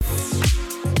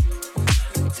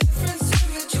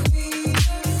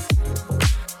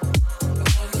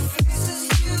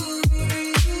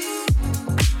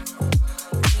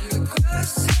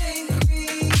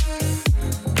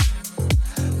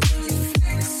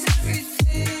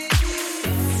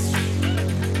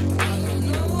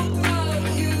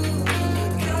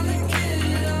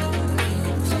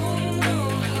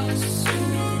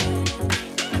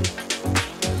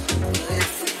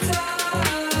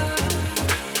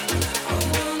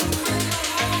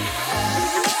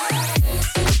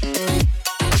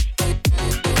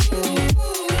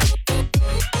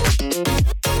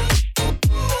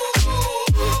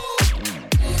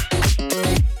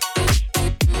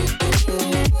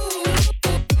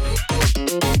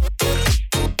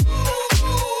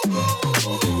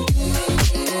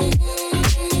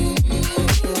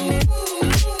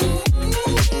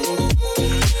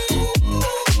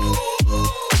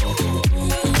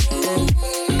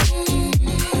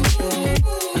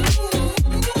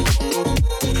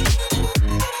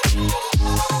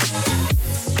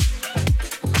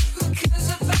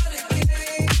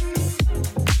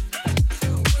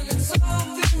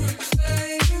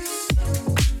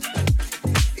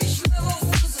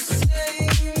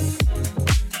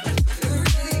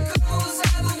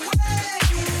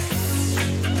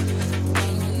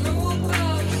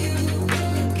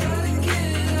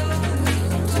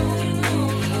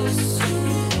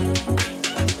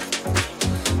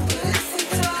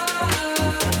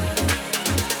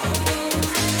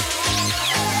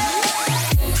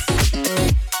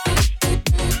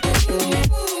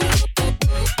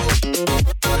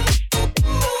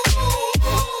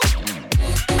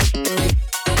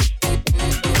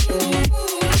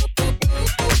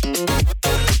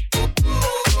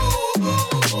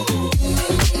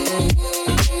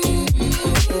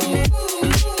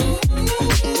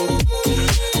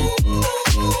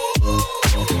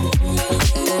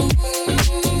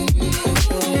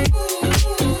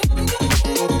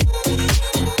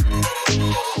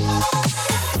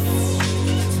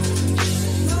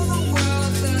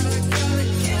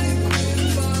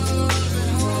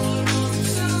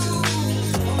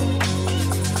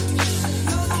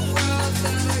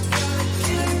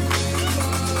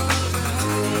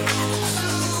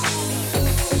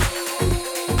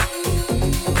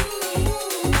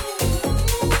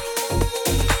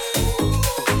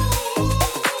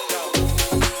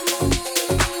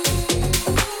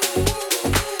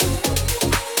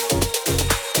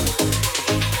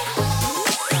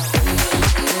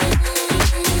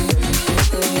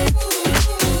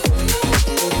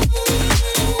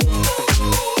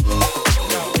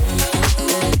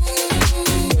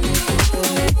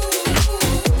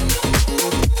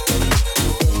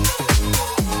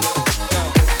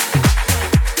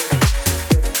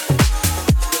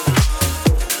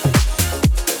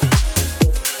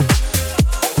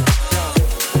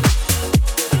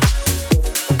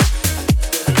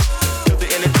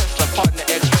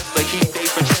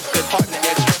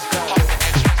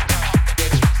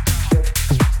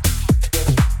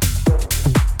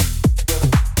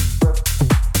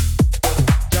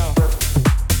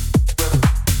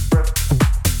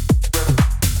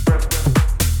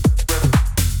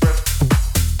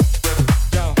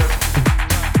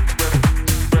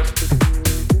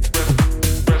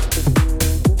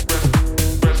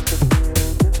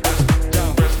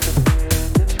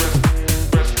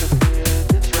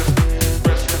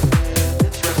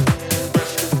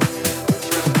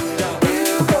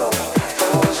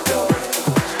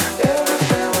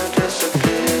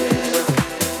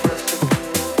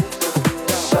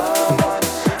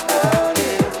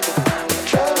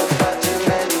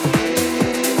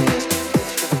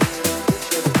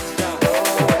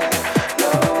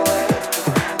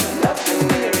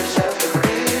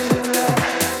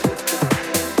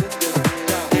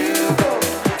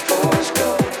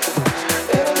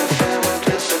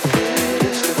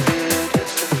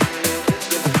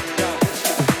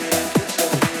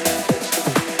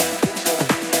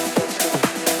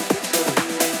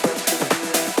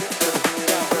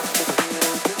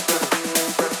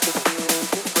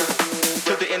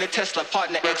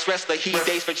partner ex-wrestler. He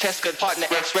dates Francesca, partner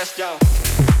ex-wrestler.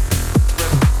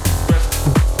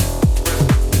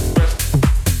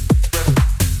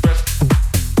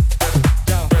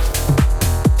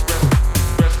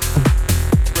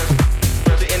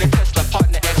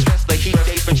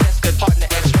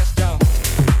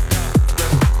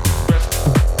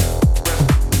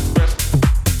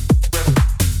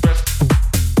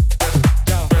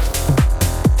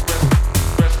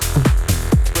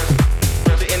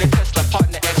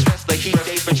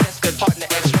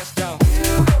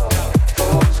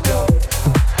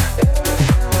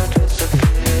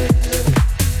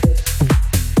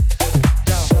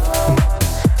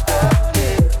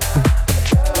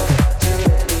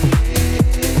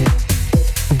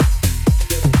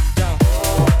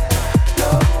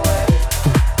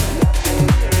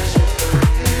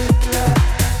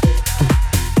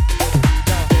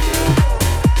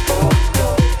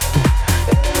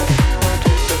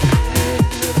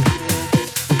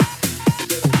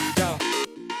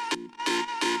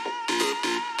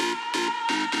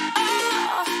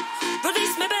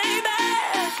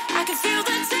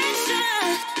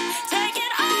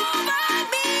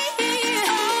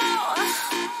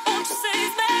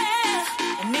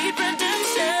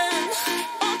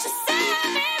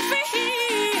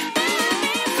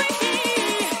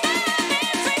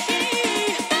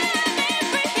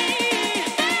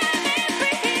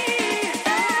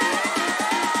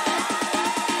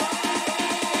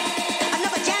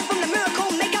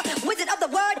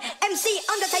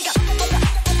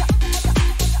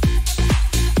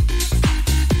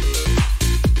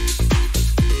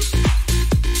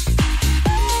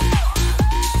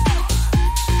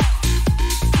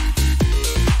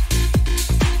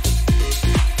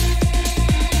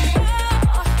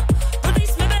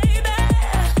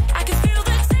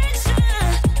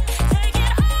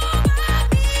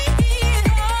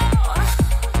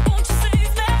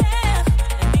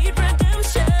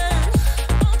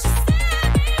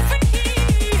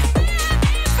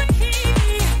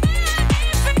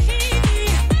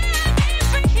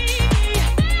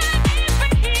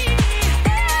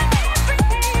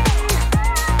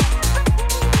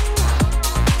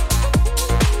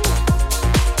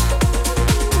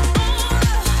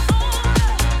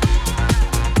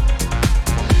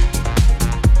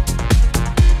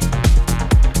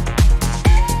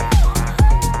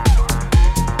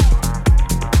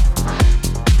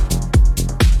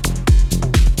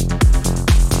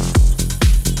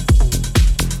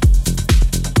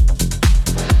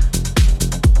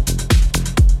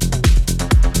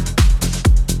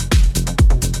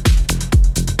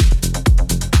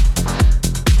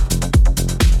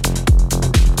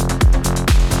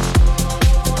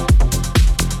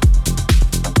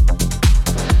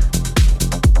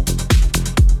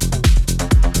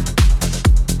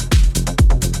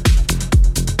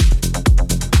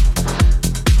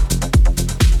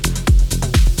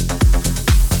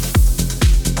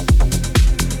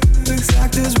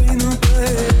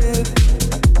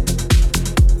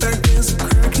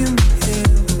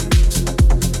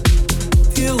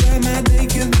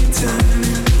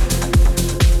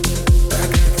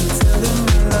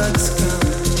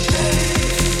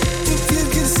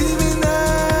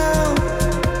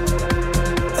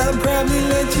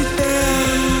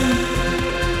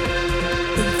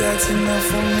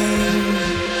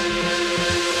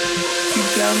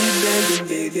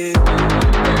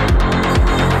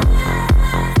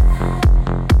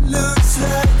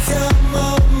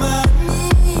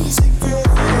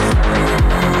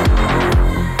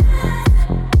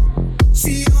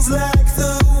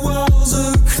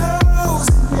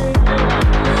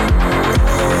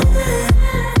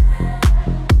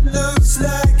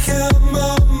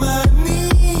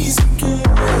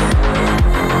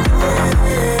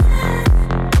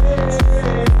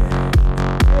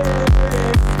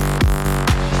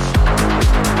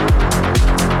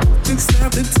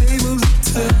 Stop the tables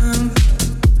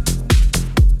turn.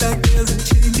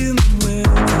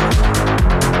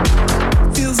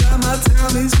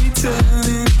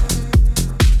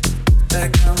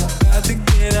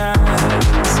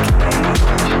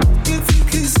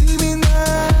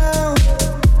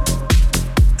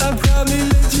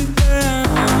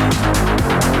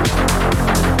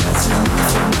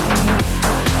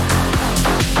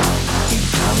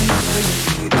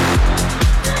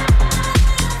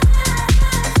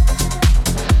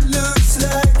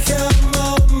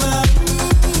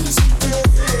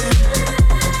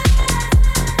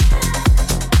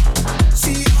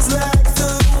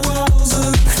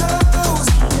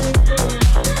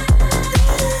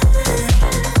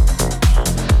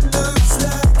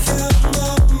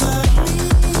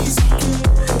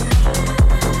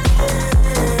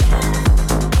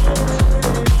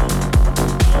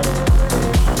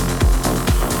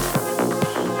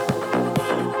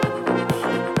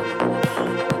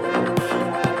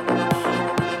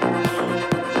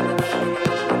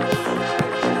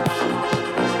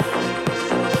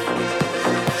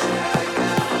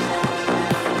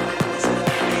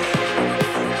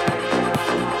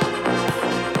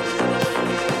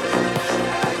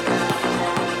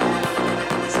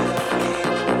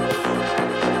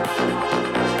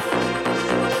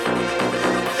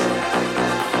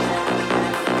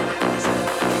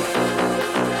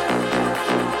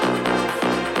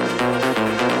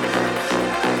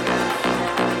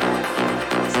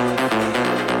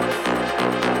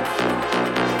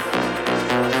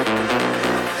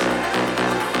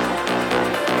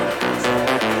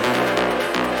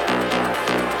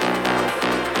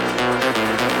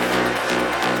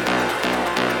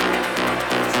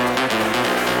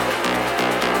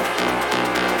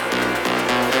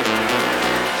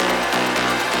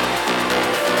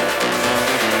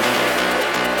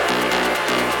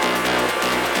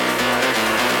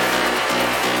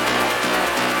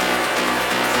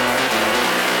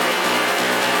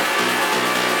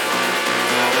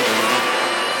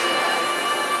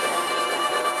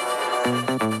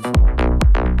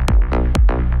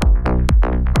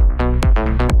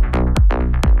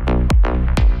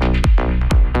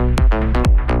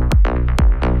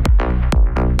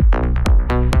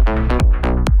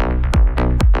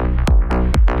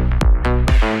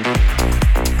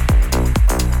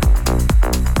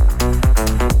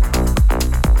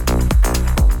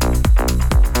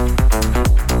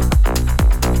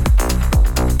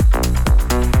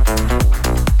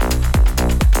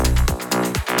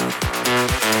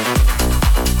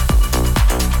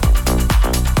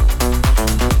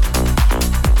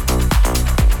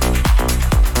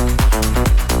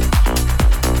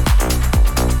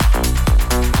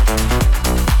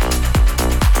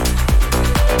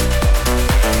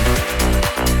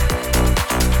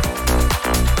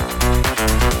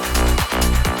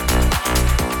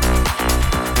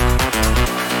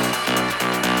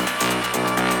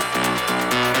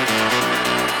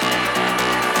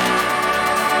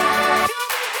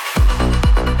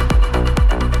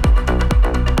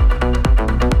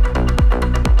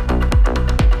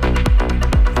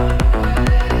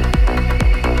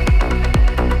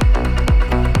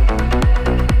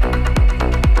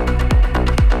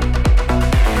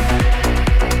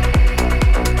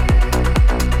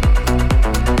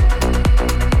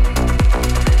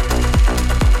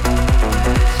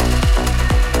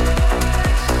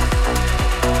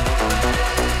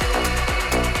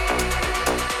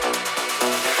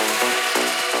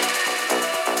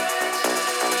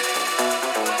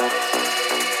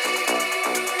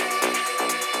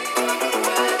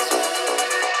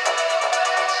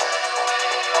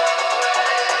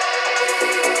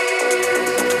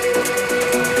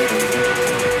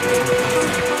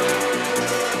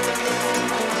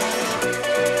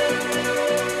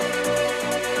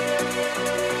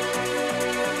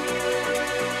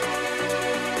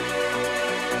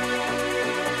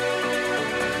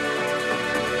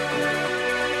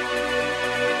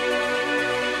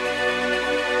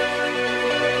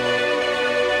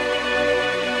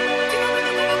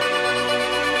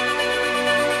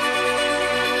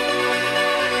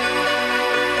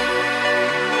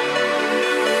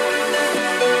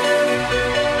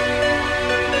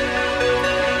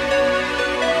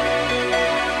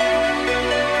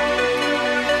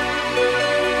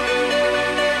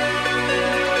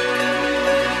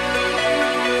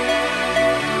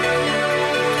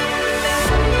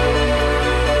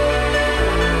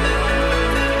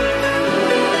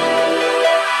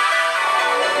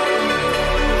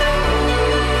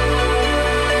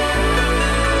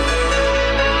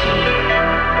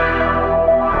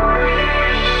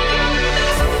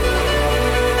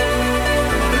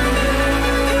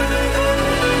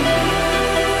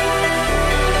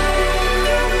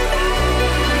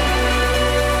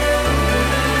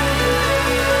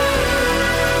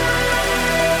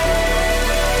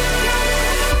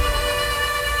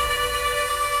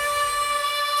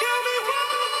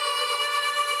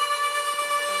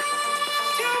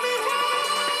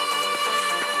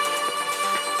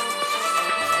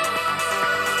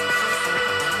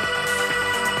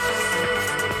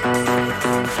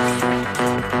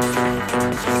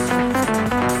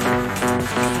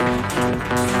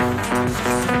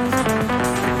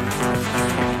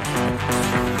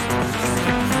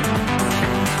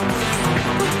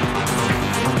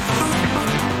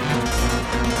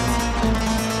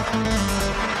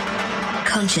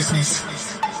 Consciousness.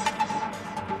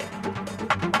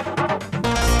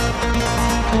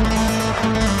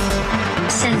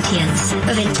 Sentience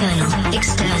of internal,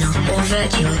 external, or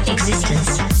virtual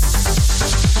existence.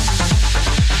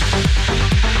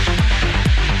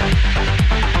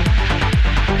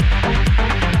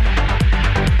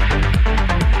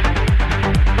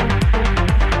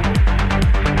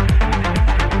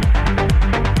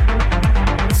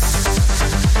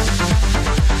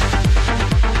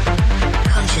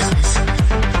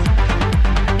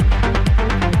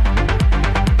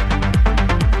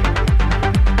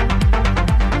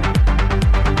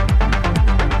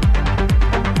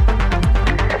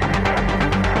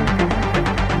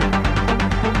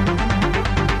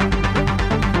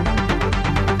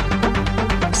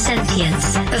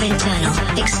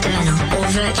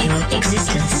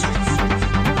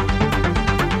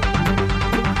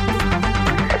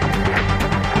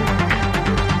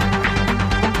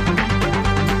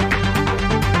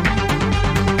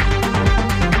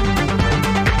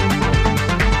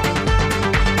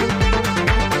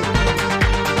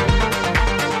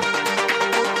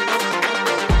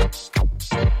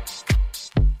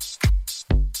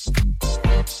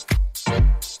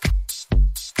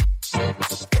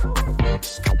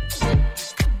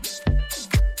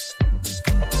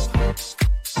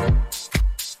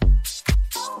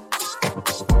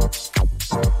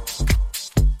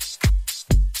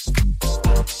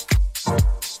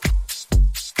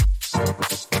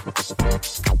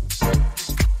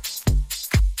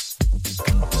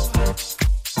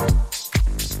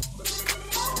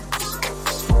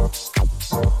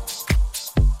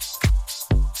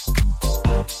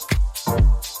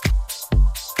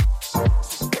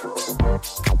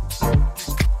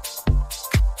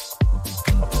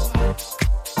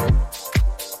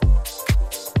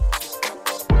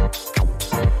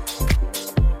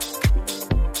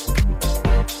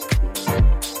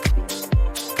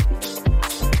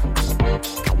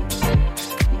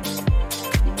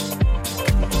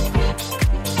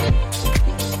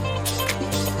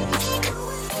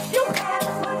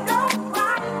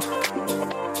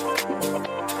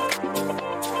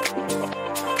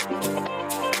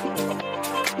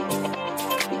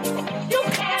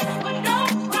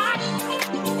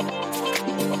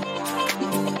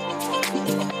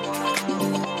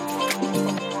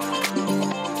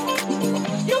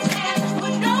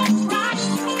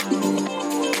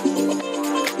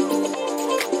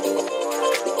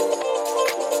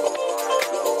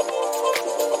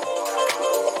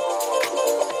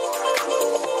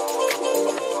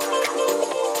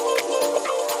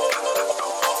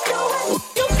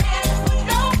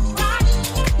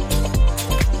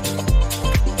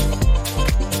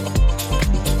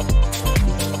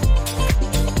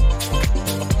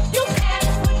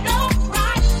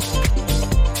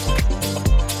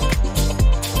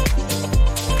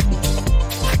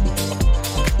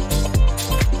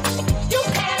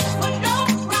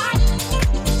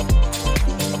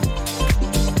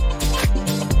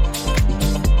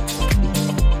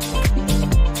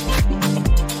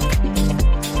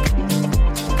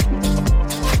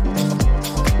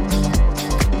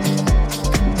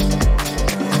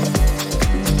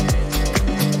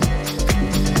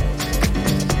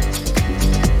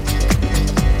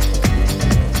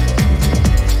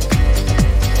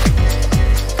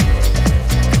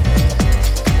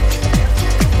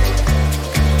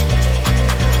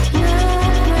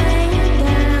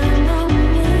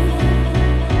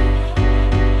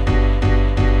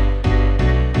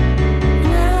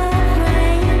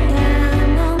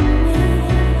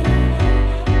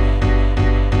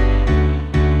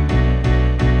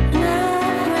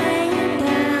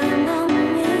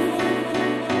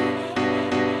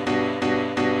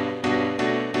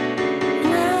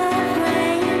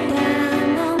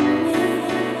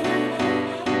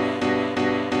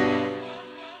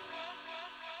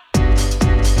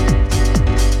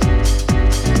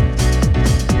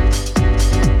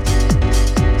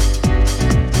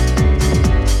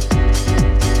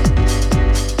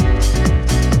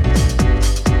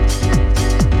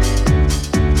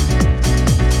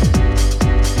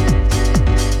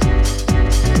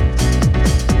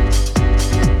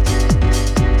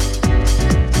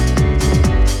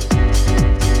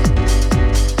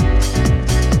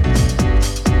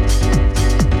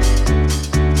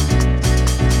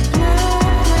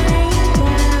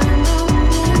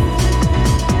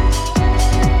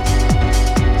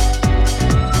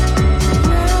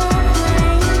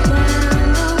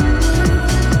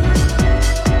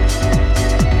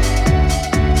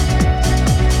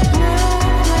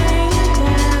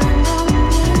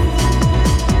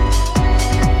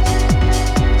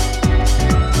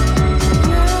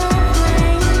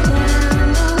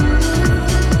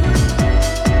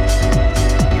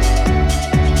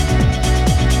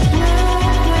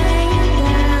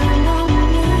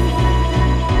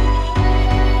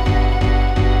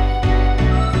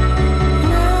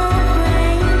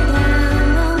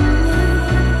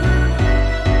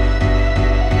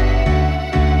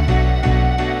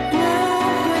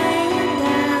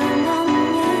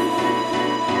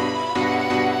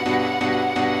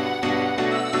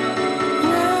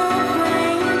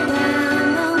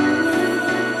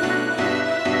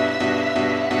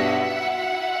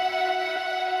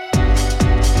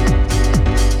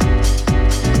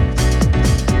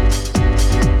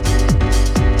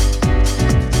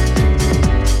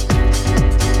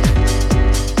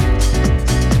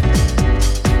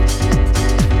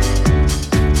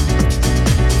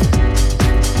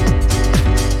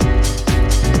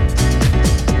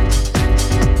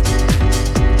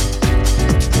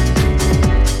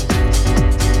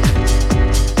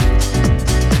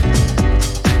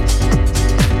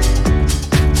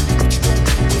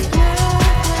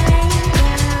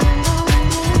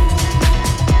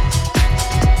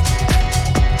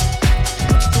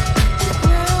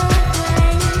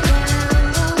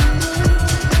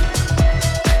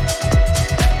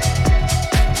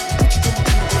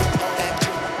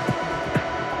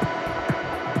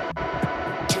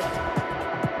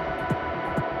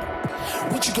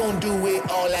 you gonna do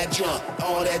with all that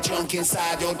junk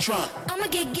inside your trunk? I'ma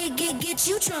get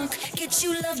you drunk, get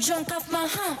you love drunk off my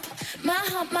hump, my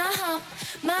hump, my hump,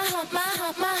 my hump, my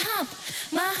hump, my hump,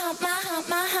 my hump, my hump,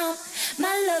 my hump,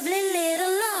 my lovely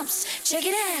little lumps. Check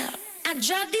it out. I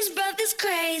drive these brothers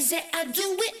crazy. I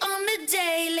do it on the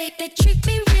daily. They treat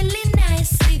me really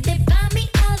nicely. They buy me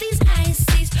all these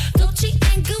ices, Dolce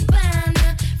and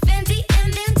Gabbana, Fendi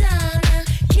and Bandana.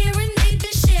 Karen, they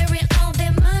been sharing all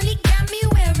their money, got me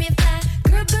wearing fly.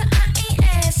 Girl, but I ain't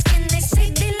asking. They say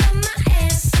they love my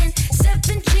ass and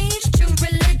 7 jeans, true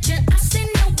religion. I say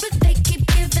no, but they keep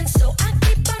giving, so I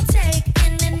keep on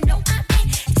taking. And no, I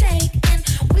ain't taking.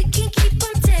 We can keep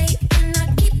on dating. I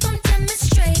keep on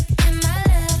demonstrating my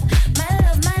love, my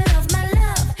love, my love, my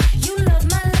love. You love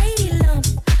my lady lump,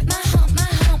 my hump, my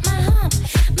hump, my hump,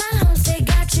 my humps. They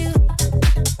got you.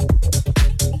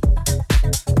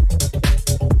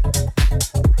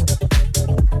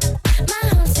 My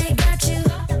humps, they got you.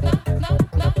 My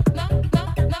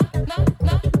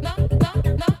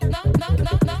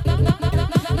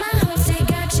humps, they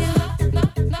got you.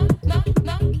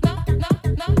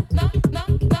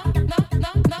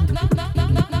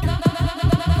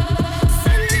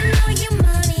 Spending all your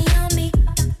money on me.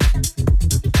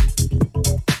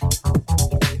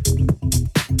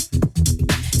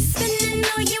 Spending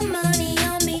all your money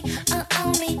on me,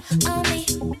 on me, on me.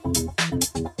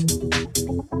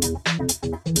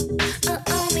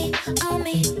 On me, on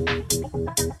me.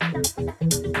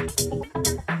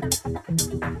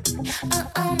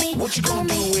 On me. What you gonna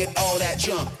do with all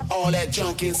that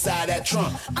junk inside that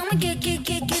trunk? I'ma get you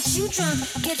drunk,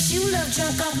 get you love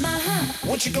drunk off my hump.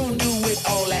 What you gonna do with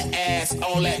all that ass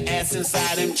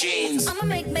inside them jeans? I'ma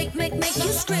make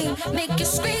you scream, make you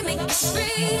scream, make you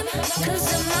scream.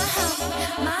 'Cause of my hump,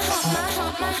 my hump, my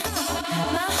hump, my hump,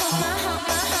 my hump, my hump,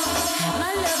 my hump,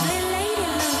 my lovely lady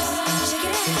lumps. Check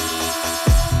it out.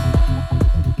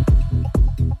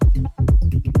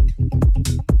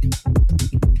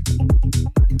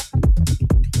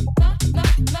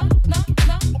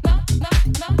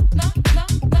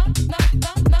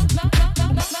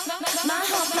 My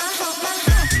hump, my hump, my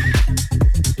hump.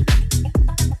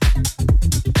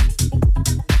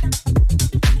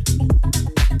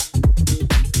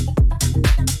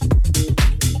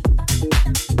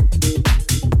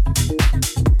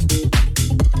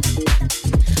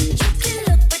 You can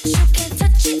look, but you can't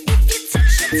touch it. If you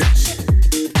touch it, touch it,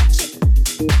 touch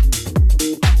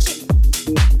it,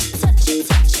 touch it,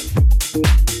 touch it.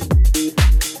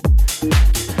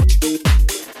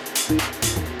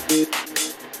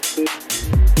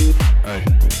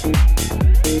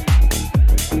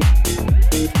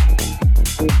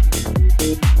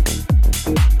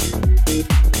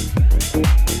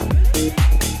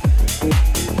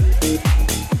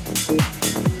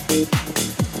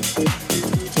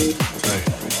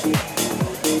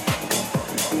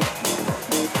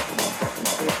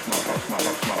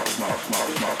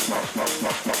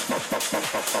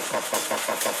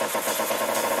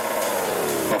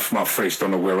 Off my face,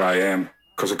 don't know where I am,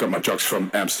 'cause I got my drugs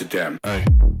from Amsterdam. Ay.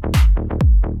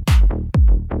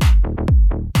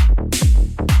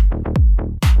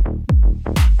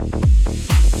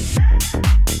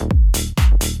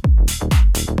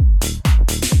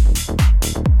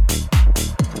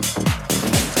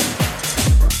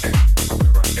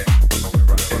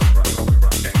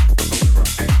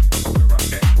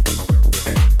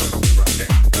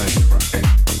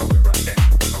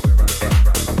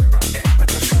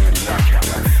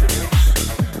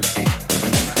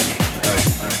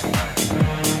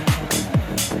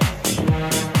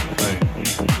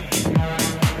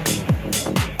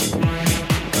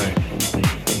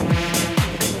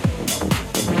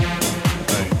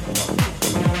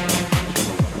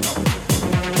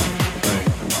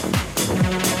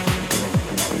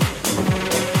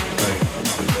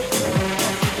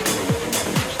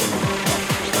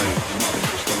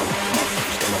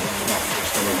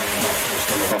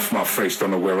 Face,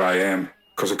 don't know where I am,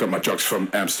 'cause I got my drugs from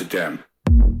Amsterdam.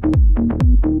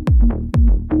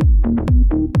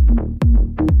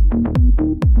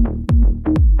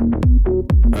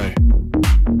 Hey.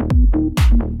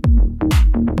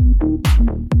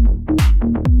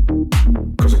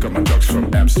 'Cause I got my drugs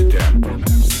from Amsterdam.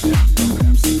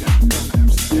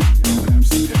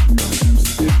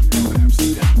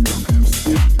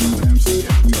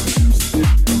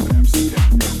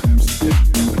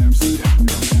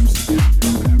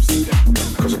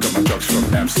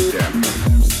 Amsterdam.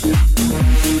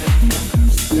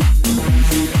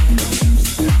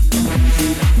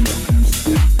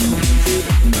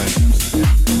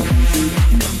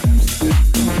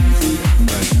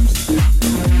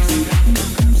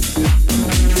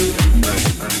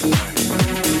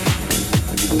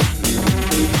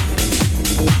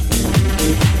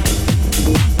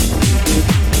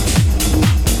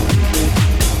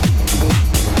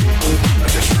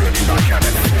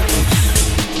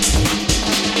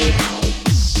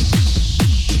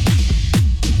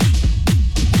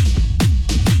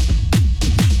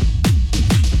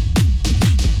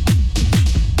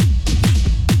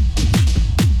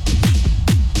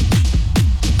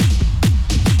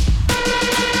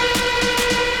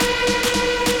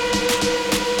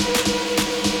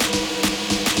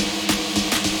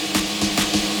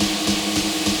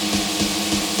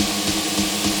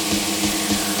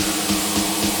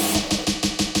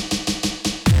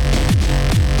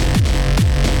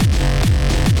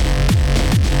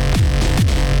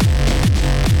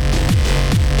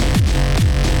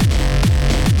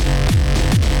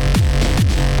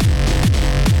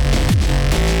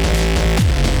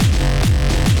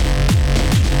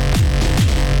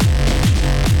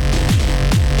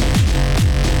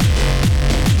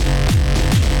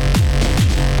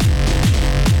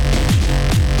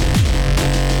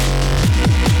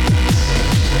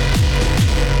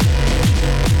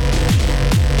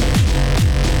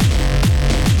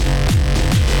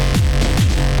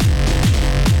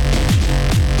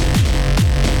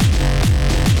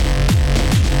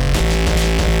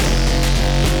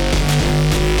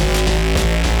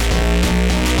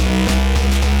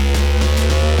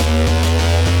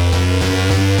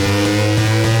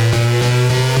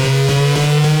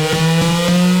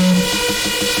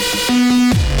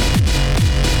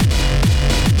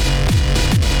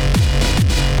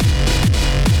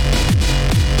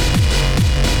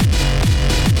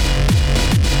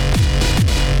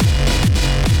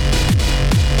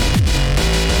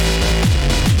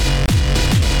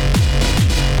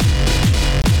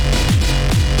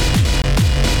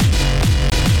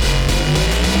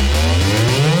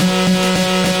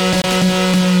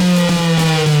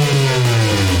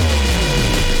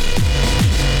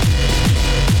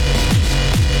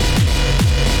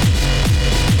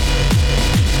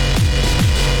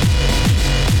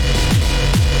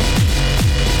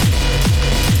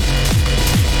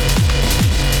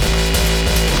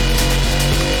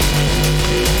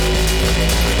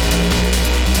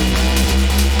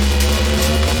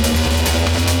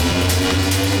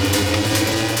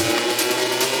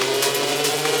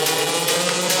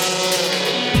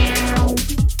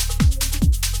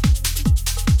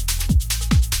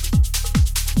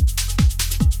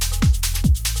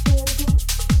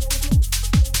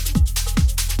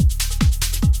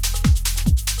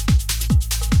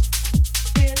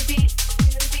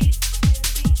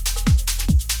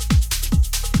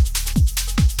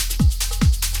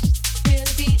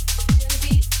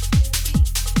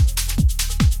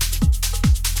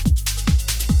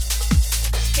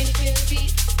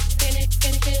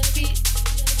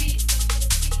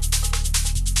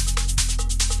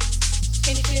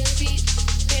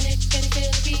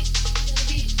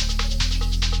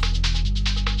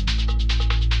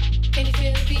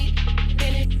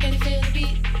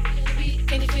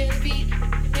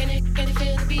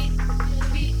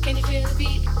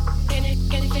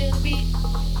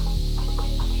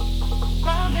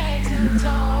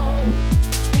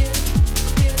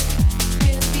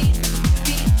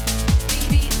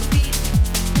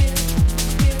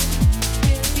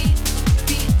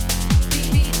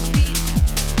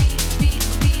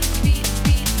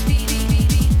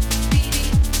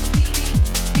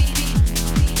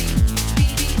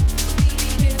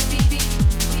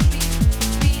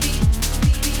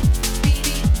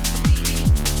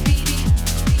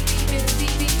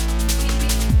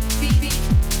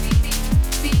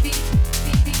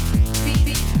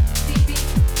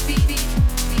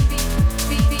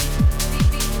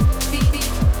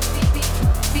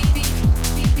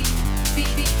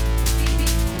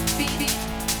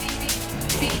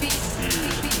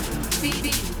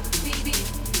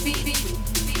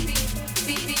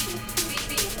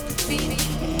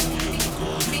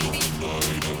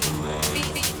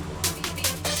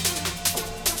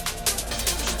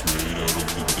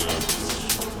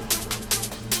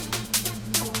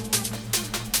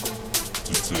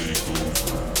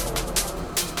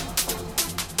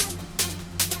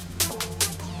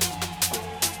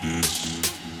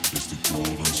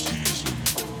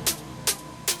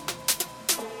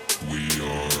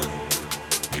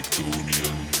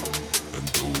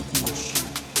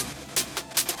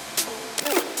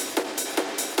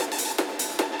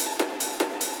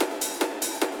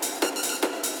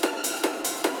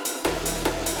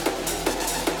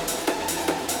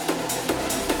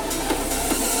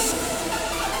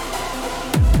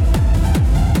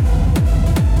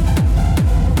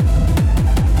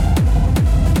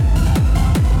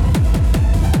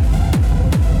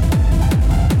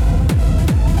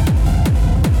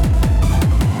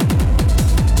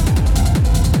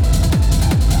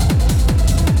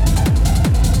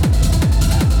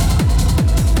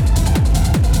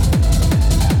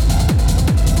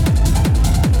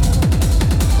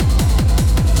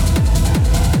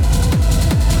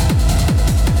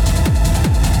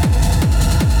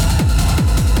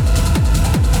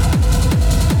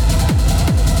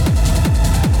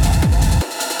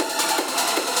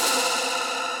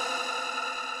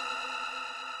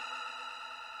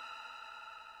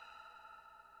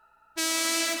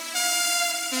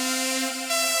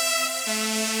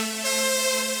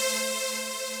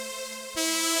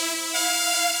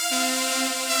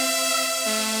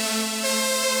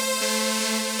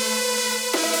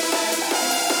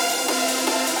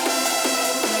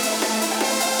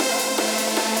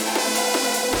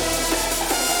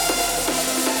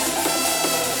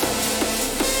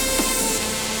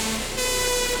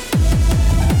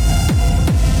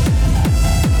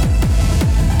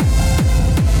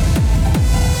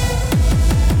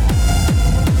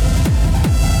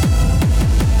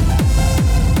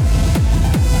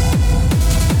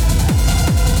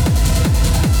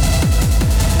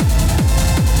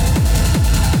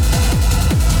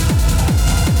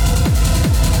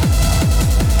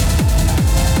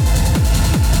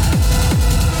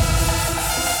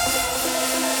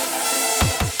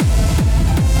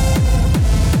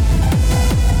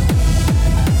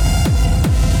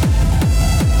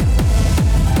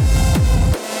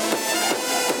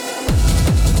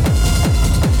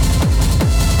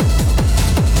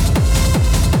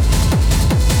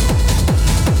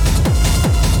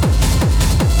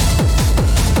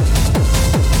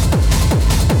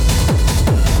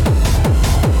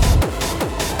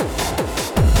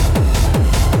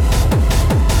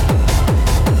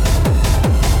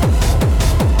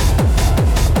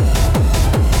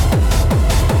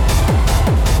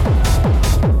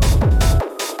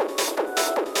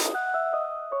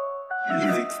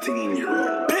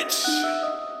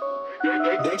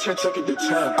 They took it to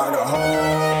 10. I got hoes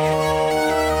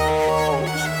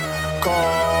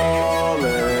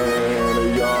calling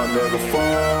a young nigga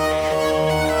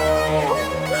phone.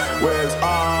 Where's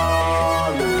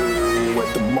Ollie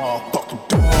with the motherfucking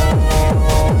dogs?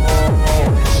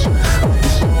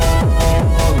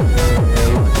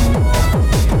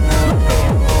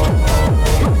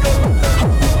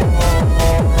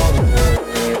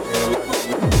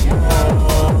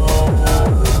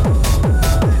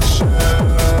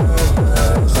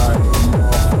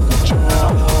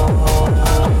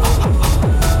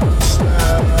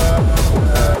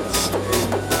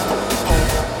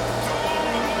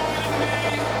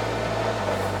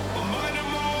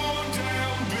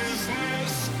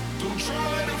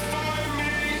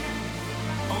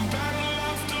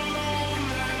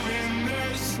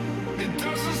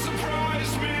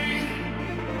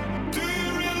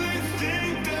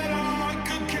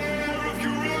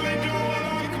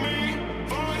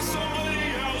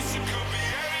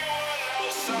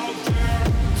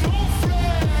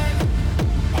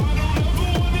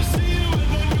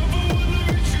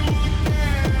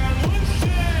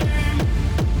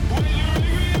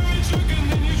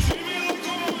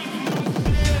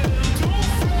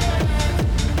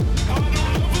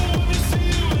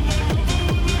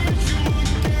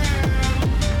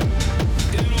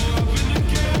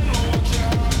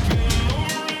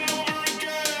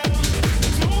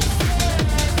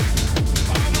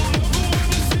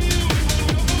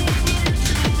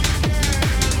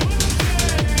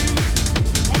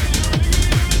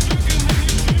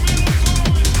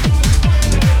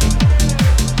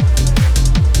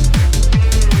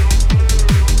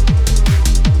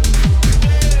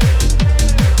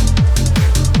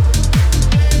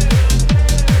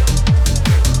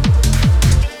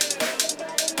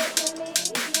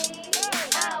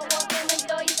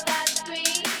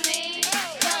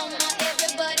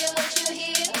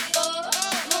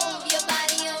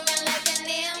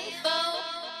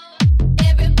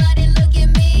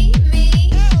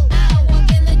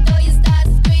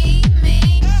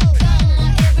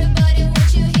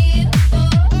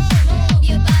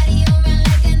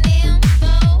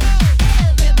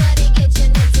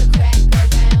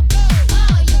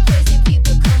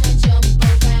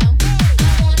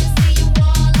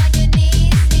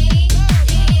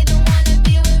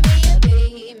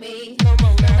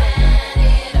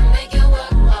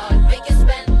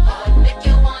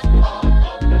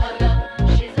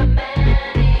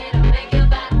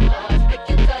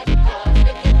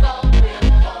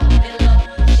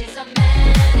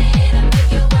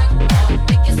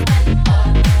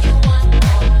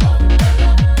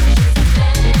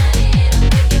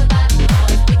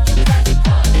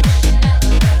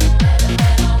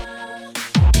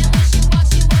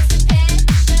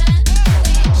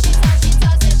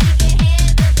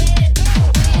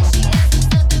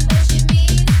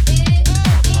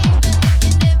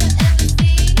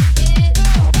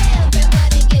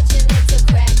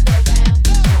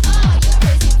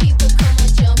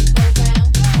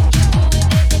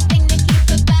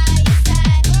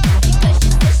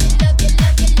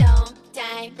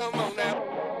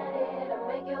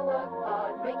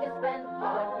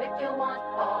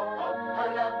 want.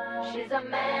 Hold up, she's a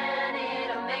man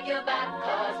to make you back,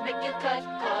 cause make you cut,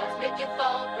 cause make you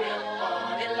fall real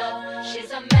hard in love.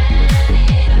 She's a man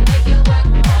to make you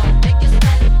work hard, make you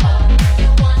spend hard, make you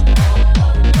want.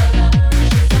 Hold up,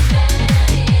 she's a man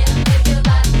to make you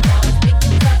back, cause make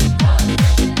you cut, cause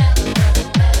she never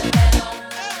let on.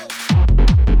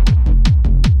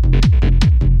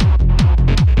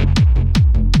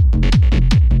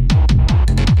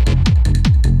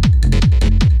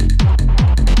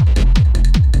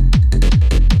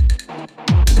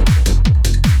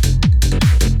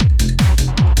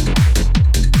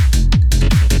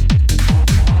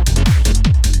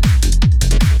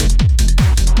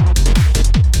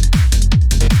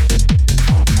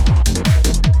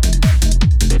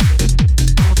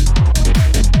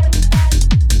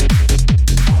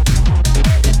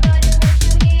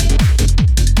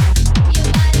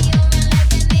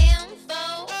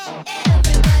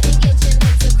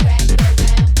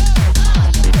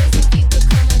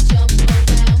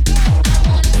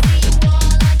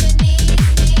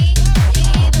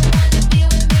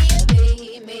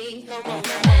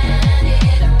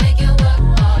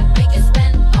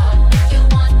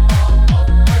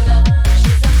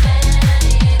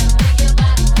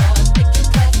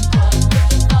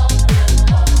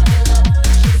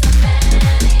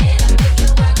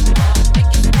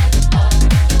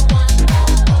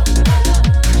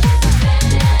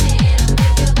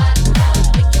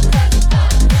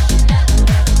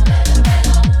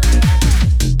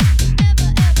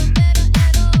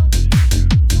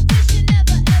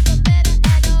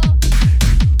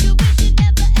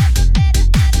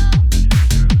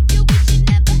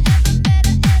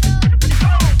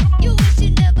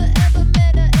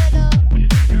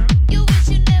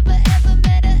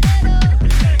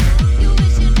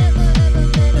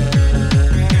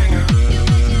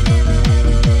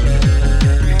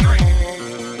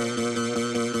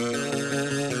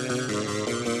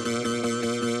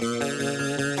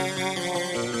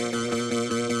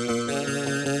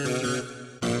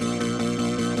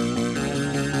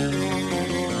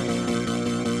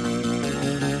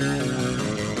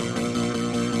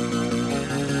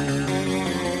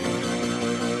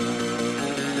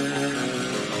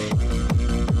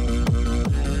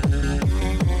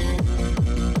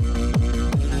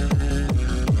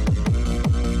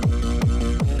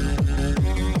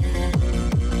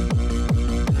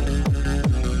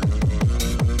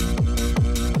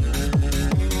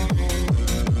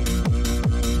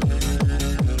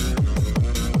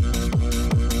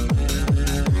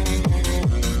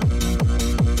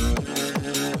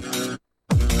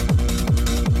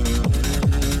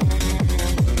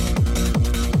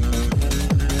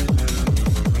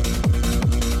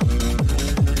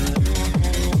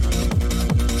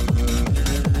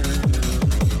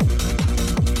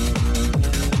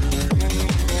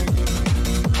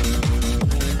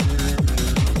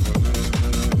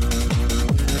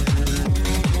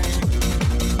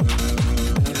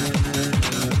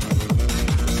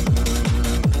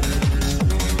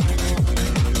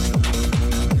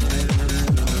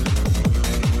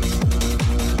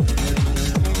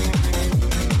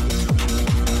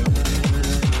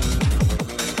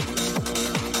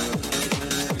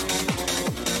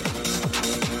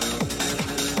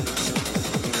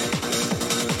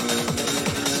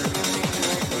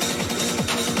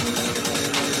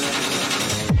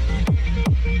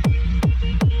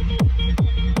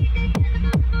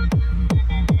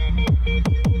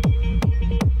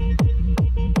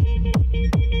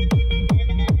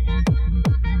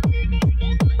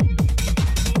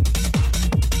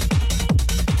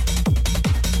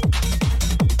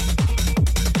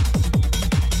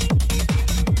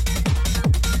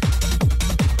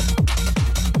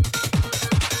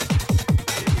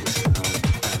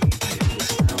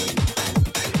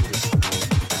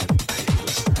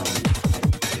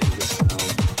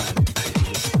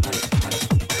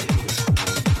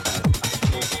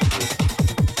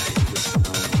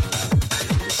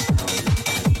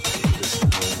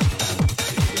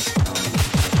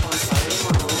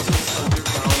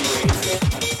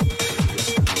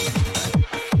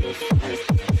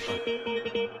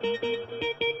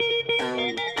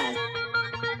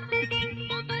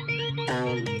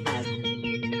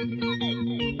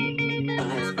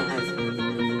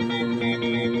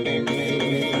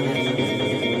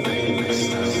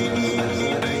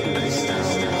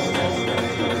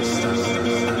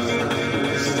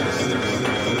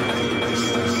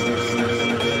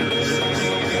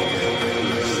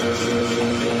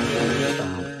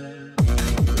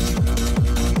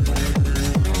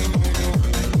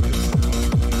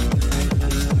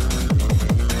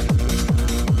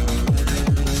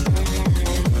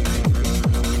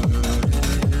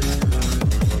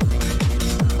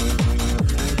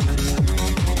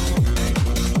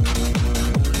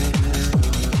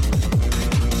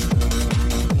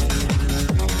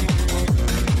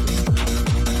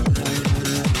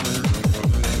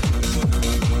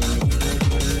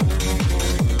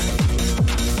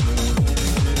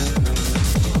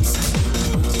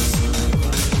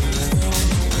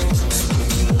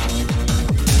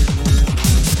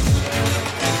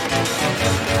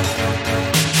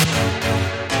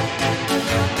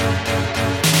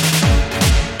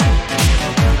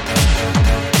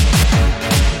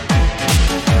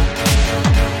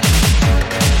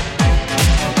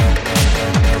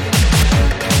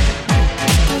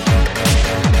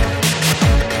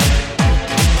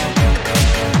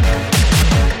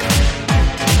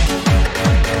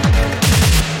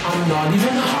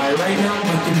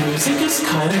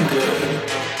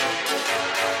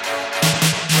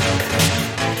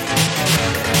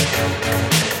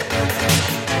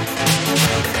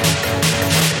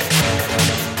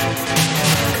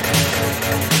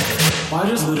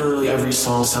 every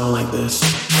song sound like this.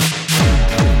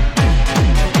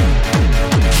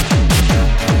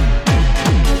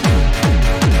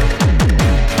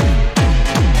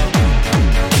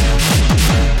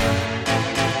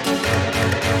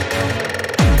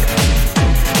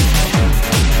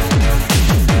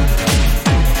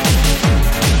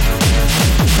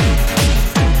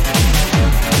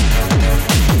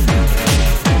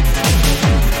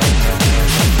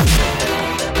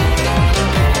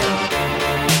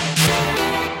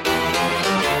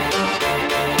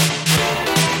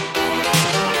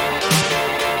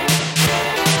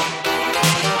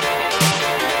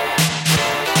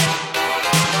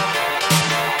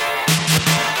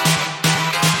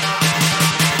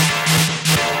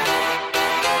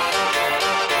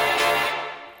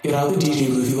 Get out the DJ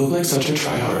booth, you look like such a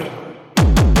tryhard.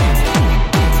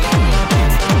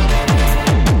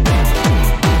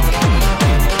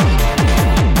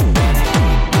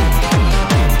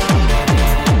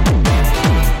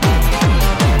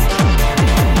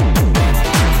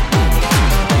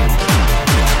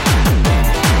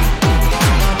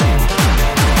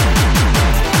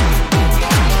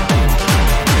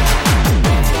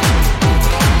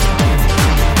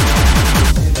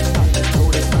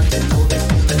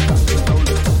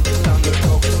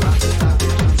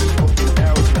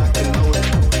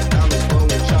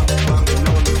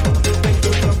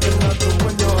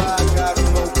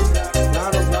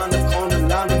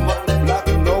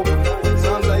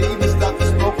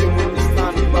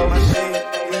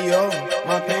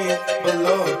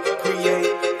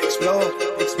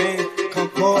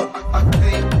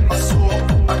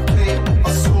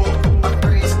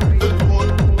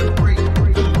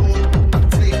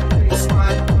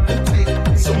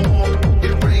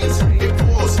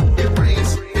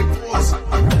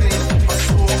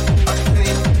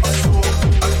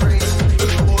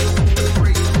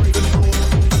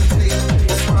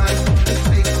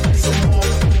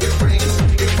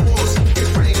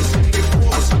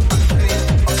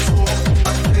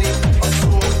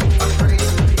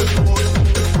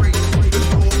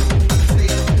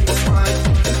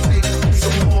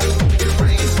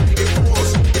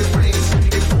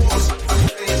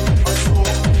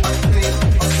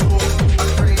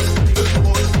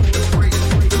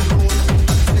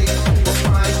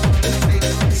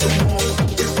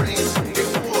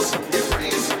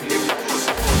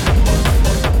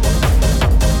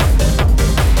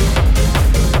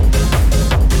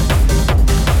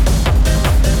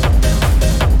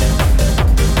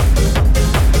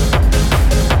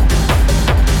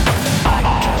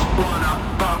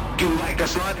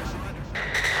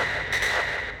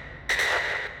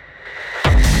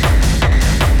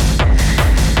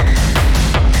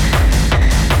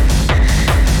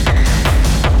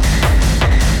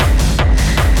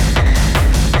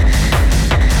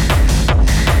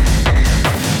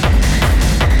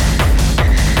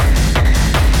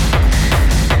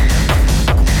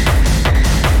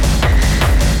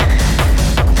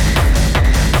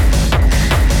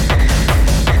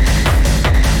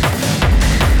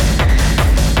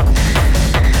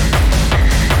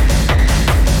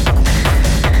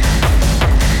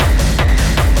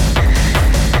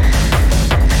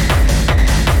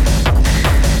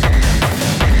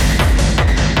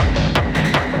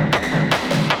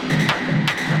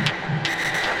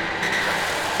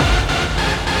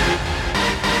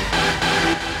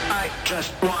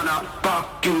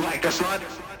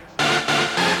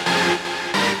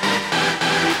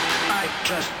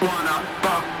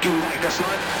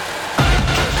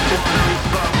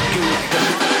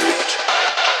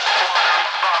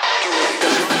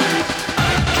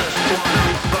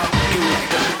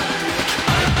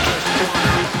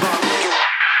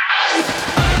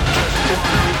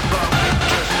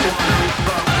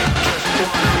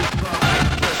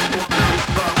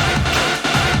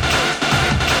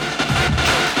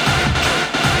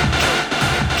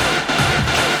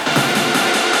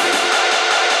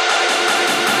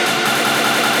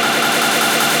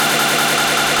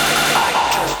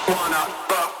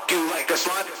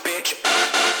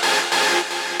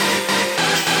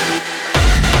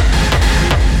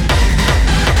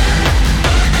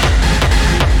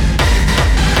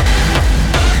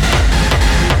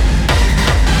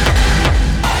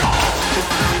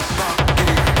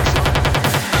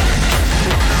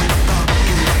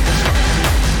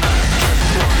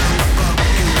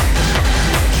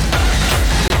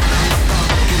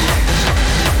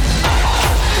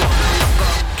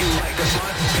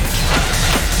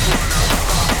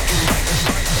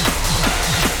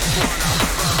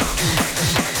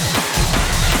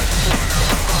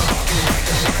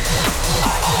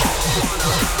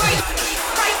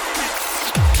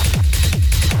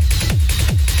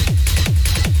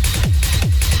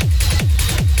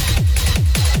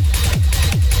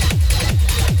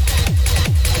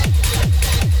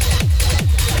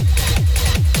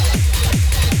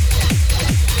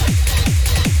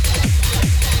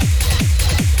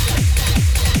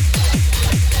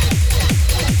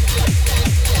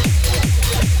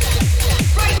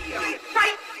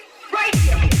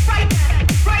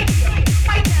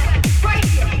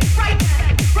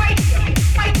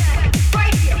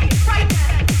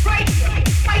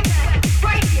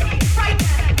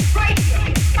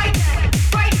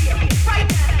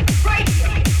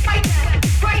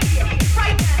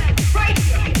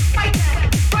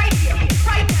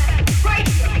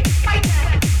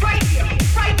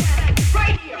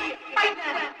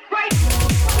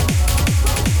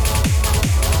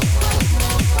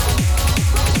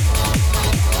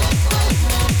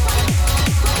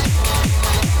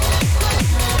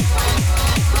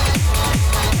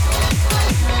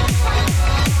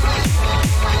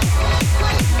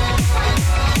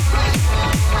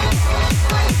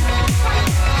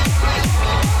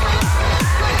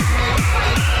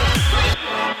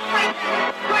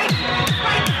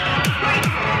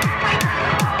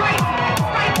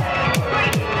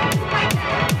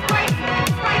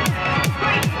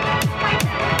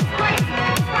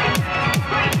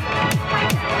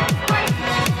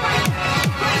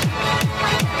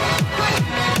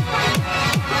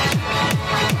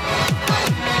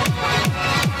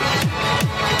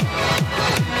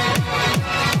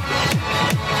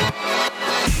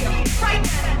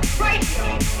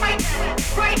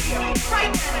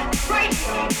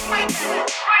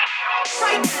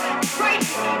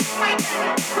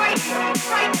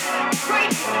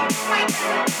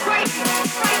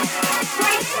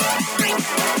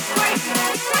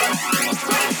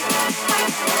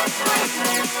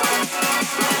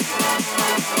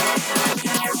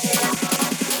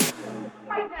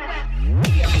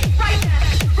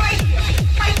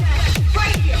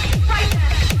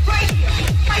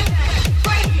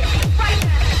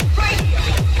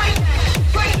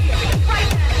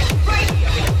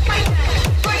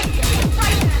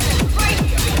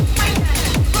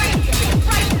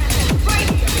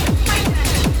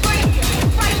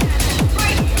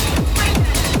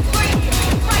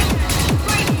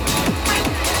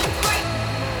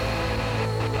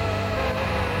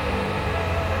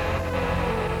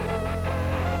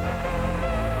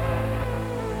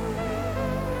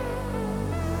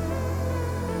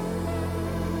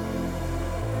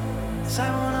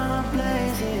 Zij wonen een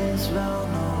place die is wel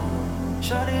known.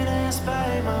 Shawty in je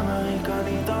spijt, maar ik kan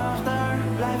niet achter.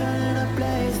 Blijven in een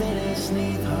place, dit is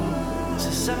niet hard.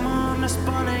 Ze zet me onder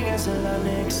spanning en ze laat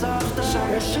niks achter.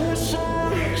 Zij is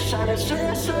suicide, zij is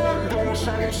suicide, girl,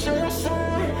 zij is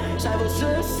suicide. Zij wil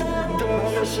suicide,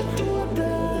 girl, is ze doet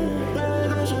het. Nee,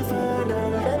 dat is een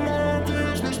verder. En het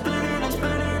is nu spinning en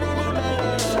spinning in mijn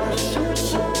bed. Zij is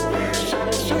suicide, zij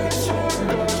is suicide,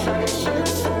 girl, zij is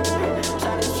suicide.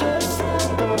 Zij is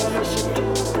suicide, girl, is ze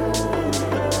doet het. Nee, dat is een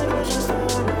verder. En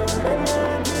het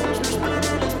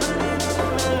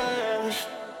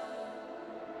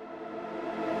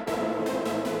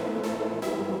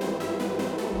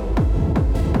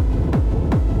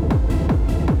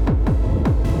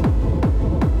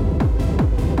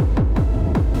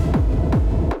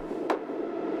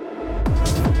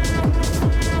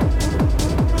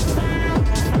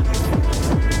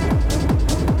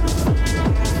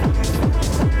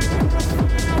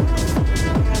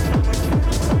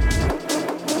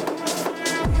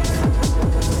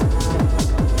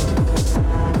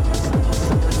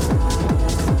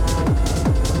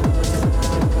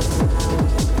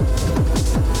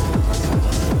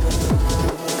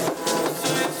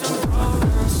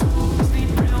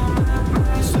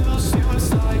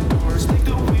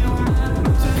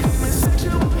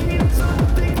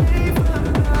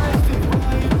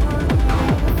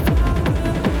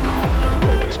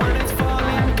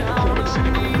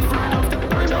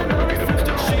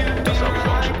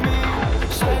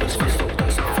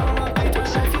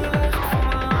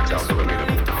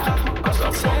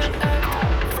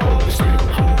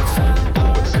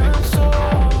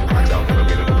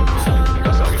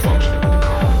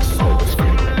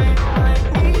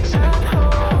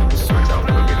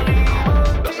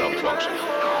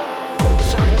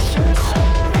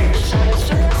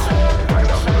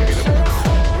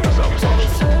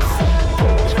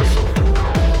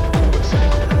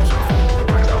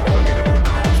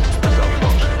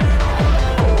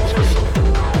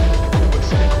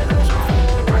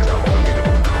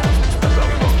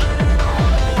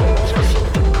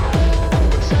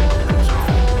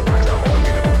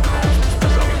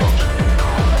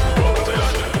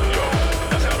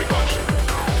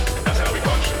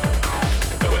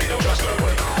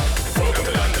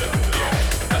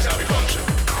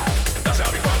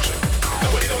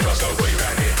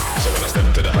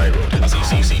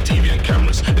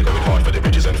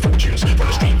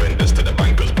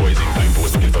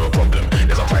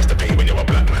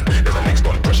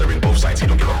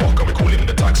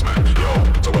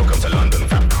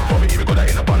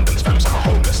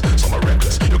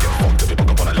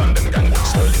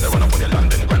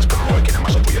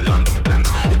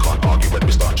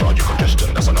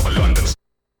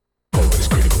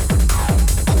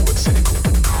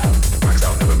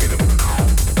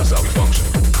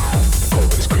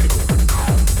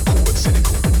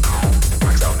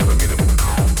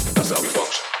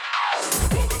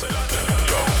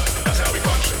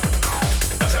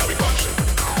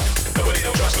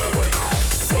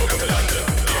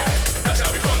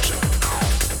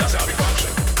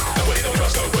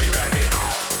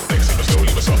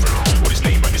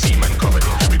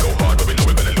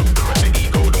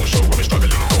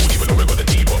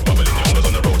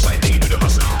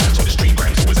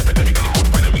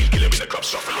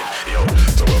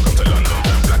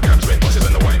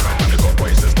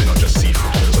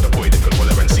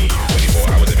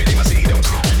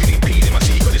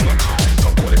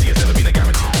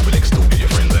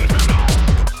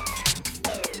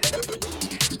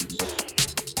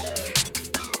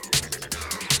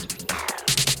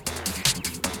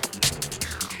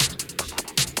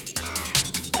is nu spinning en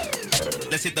spinning in mijn bed.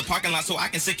 Let's hit the parking lot so I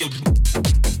can sick your.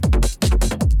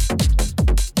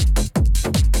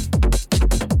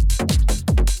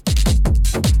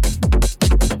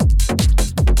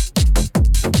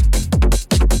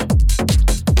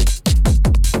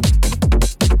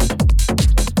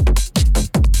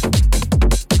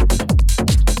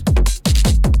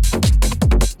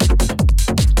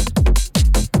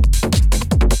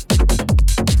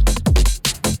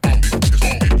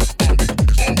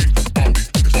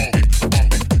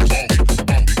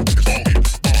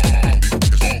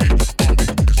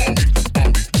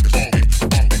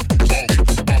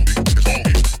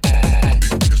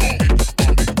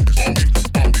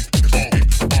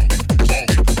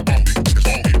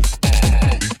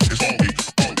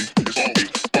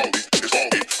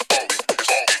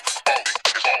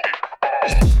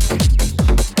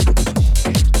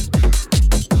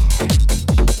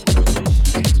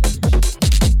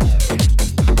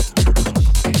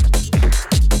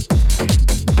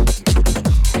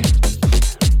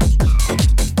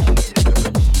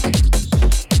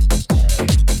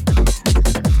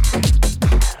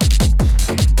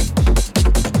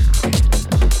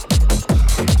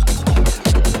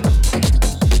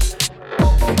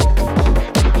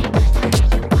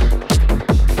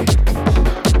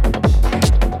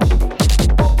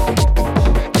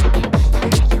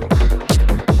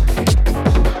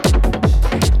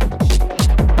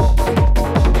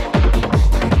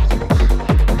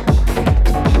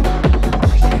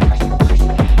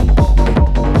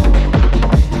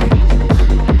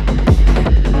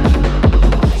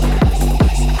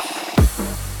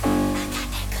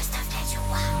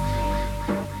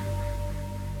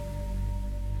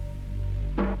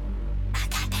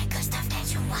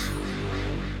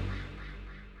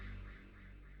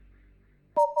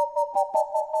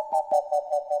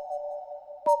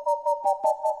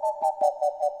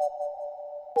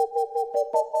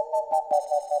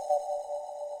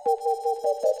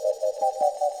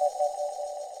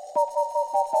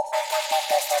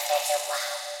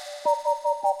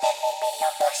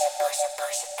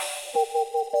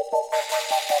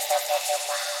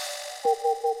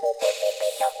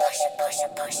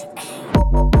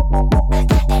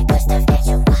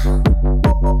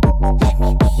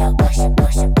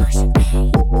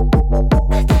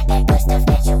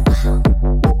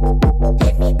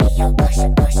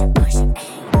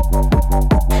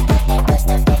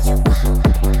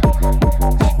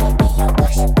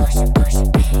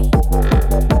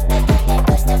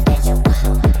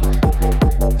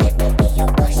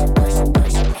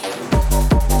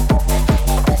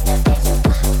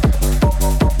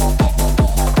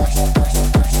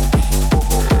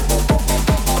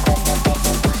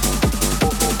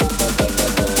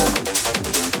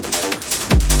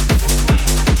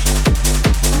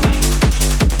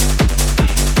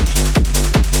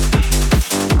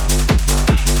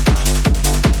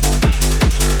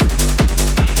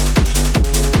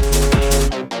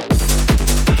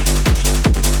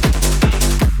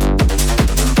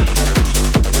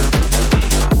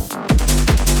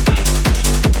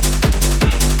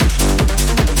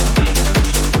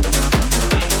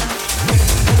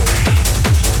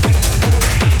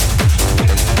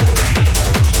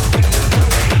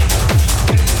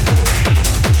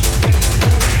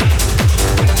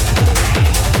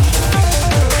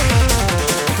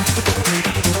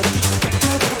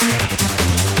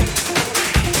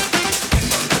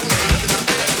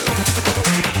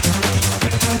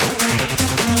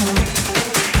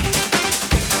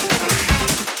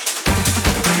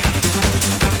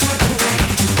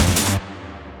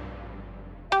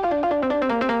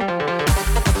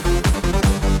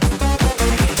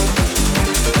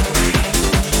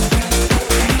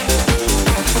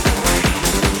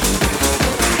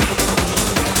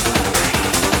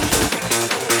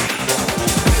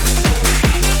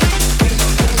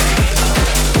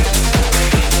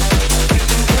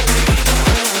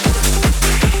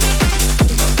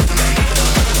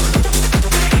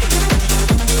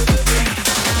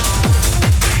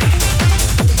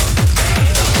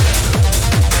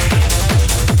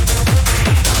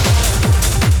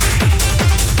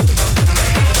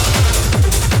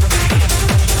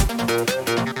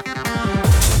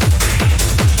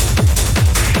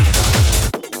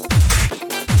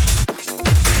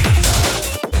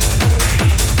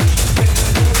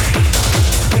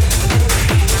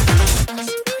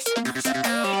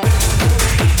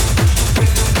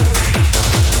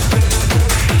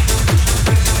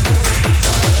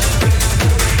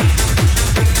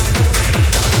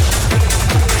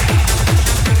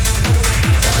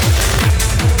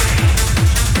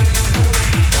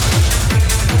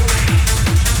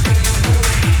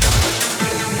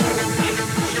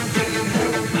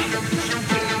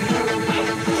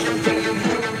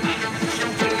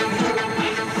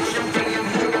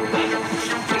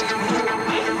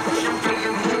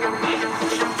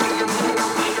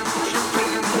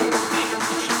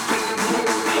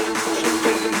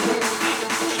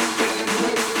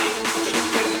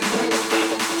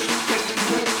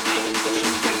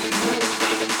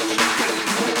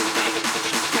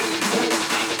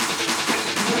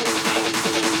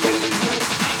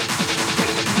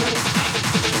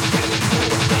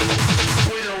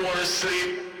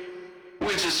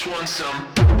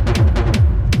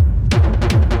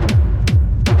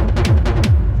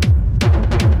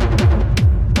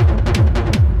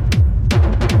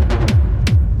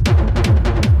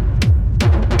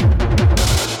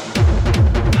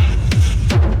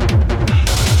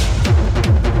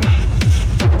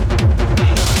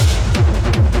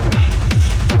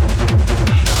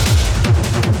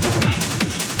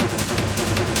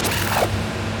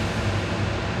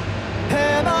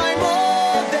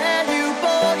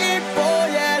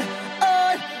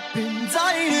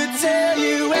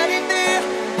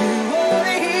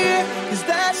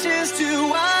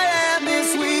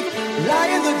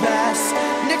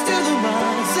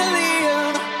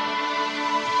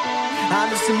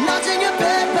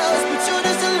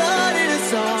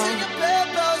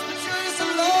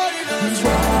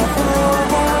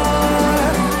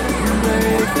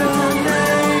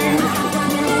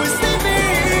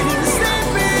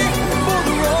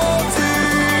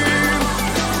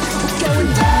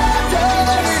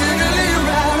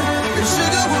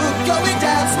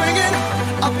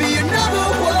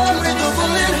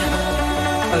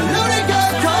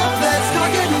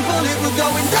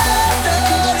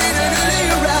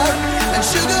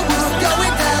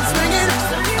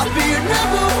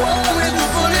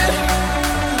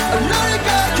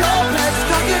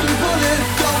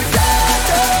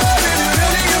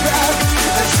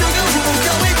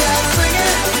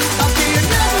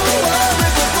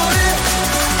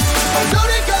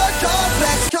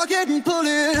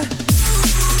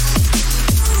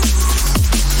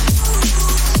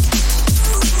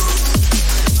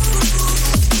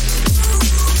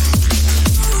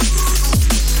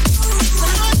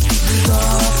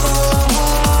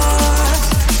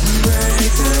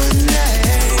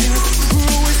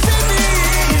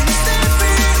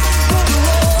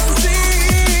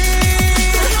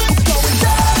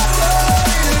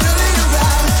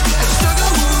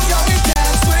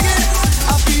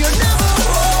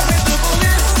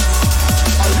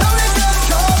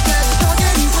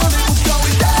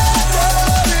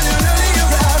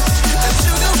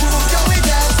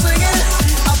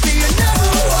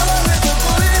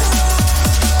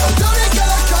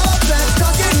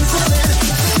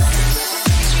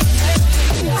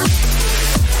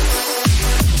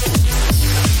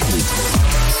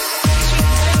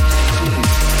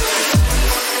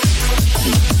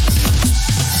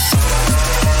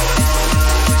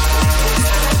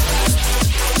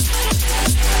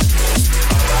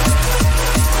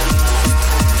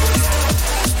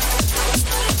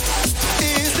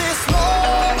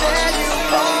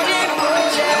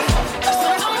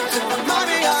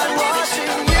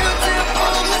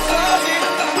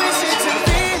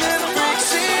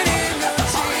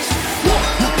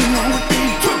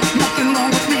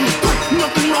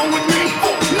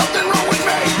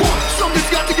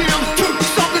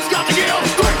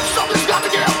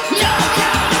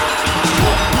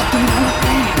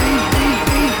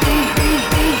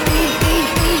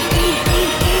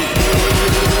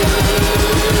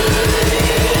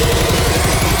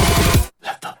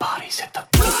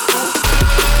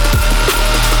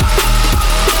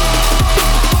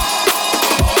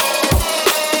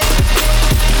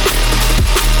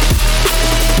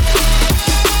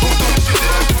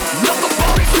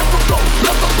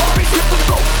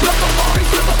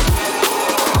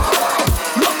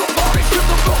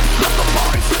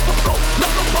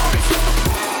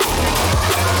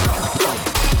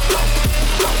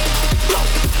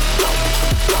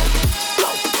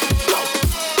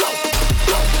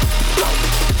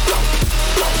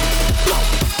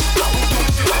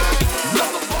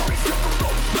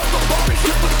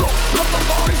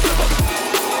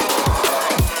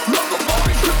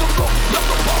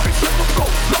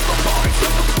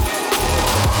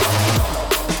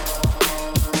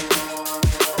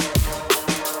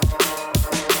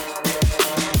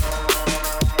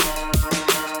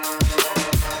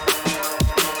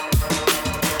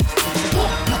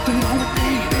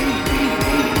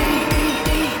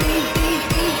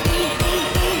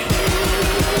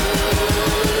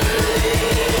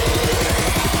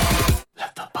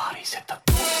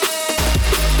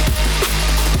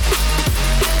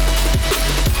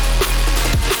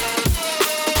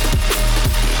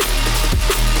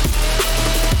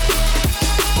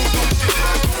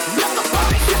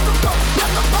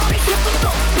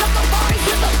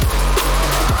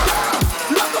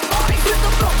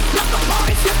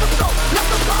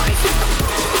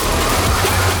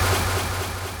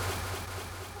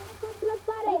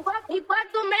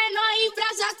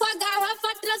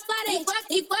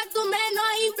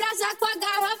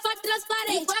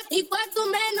 Enquanto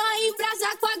menor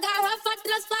embrasa com a garrafa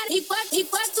transparente.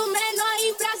 Enquanto menor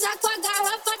embrasa com a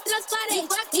garrafa transparente.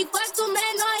 Enquanto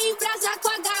menor embrasa com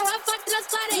a garrafa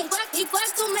transparente.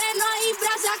 Enquanto menor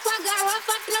embrasa com a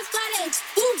garrafa transparente.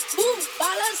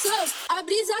 Balançou, a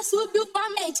brisa subiu pra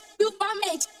mente. Piu pra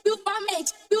mente, piu pra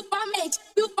mente, piu pra mente,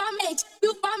 piu pra mente,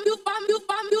 piu pra, piu pra, piu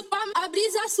pra, piu pra. A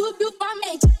brisa subiu pra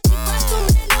mente.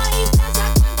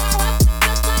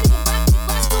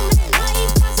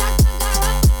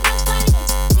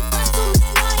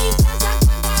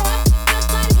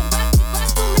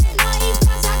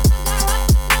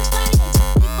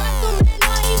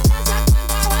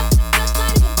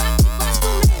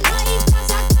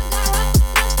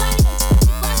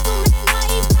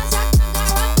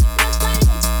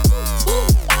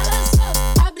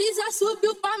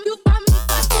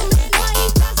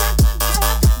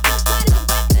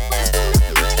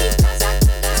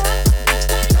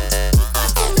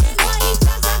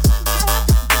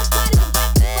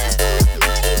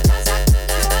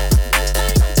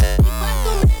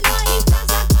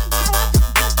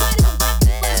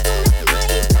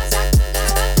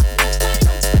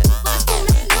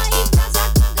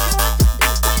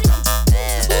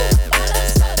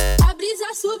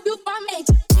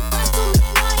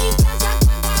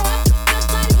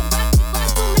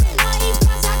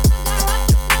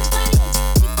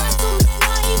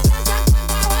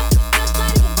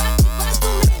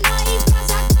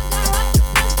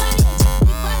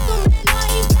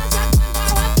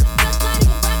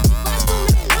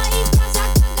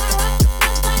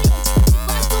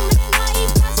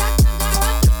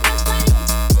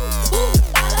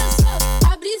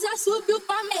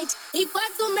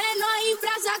 Enquanto menor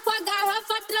embrasa com a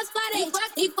garrafa transparente.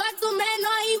 Enquanto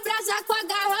menor embrasa com a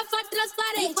garrafa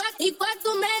transparente.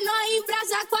 Enquanto menor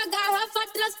embrasa com a garrafa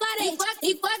transparente.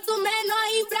 Enquanto menor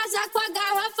embrasa com a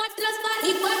garrafa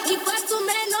transparente. Enquanto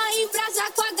menor embrasa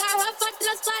com a garrafa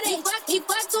transparente.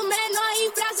 Enquanto menor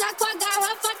embrasa com a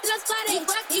garrafa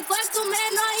transparente. Enquanto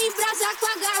menor embrasa com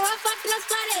a garrafa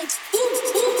transparente.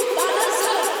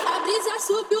 Balançou, a brisa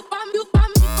subiu pra mil pra mim.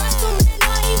 Enquanto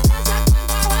menor embrasa com a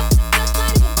garrafa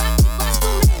transparente.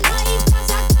 Enquanto menor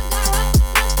embrasa com a garrafa transparente. Enquanto menor embrasa com a garrafa transparente. Enquanto menor embrasa com a garrafa transparente. Enquanto menor embrasa com a garrafa transparente.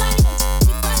 Enquanto menor embrasa com a garrafa transparente. Enquanto menor embrasa com a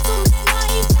garrafa transparente.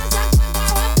 Balançou, a brisa subiu pra mente. Enquanto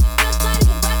menor embrasa com a garrafa transparente.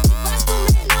 Enquanto menor embrasa com a garrafa transparente. Enquanto menor embrasa com a garrafa transparente. Enquanto menor embrasa com a garrafa transparente. Enquanto menor embrasa com a garrafa transparente. Enquanto menor embrasa com a garrafa transparente. Enquanto menor embrasa com a garrafa transparente. Balançou, a brisa subiu pra mente. Enquanto menor embrasa com a garrafa transparente. Enquanto menor embrasa com a garrafa transparente. Enquanto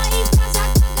menor embrasa com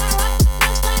a garrafa transparente. Enquanto menor embrasa com a garrafa transparente. Enquanto menor embrasa com a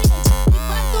garrafa transparente. Enquanto menor embrasa com a garrafa transparente. Enquanto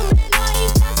menor embrasa com a garrafa transparente. Balançou,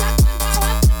 a brisa subiu pra mil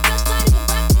pra mim. Enquanto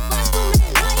menor embrasa com a garrafa transparente. Enquanto menor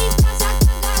embrasa com a garrafa transparente. Enquanto menor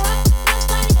embrasa com a garrafa transparente. Enquanto menor embrasa com a garrafa transparente. Enquanto menor embrasa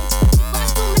com a garrafa transparente.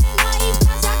 Enquanto menor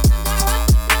embrasa com a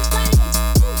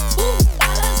garrafa transparente. Enquanto menor embrasa com a garrafa transparente.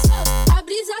 Balançou, a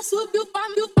brisa subiu pra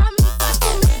mil pra mim.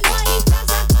 Enquanto menor embrasa com a garrafa transparente.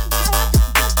 Enquanto menor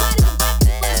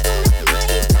embrasa com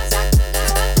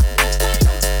a garrafa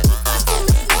transparente. Enquanto menor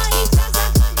embrasa com a garrafa transparente. Enquanto menor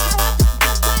embrasa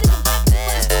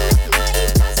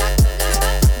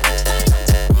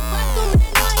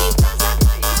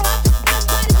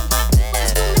com a garrafa transparente. Enquanto menor embrasa com a garrafa transparente. Enquanto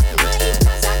menor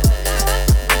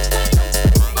embrasa com a garrafa transparente. Enquanto menor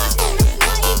embrasa com a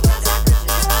garrafa transparente.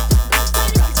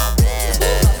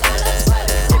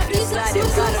 A brisa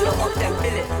subiu Up them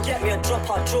billet, get me a drop,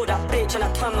 I'll draw that bitch and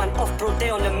I turn man off, bro,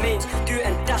 they on the mains. Do it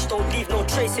and dash, don't leave no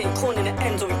trace, ain't corn in the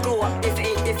end, so we go up. If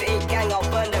it ain't gang, I'll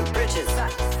burn them bridges.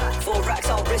 4 racks,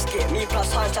 I'll risk it. Me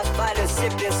plus hunch, that's violence,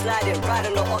 siblings sliding,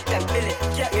 riding the up them billet.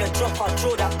 Get me a drop, I'll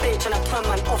draw that bitch and I turn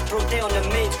man off, bro, they on the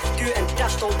mains. Do it and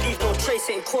dash, don't leave no trace,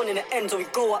 ain't corn in the end, so we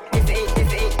go up. If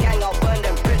it ain't gang, I'll burn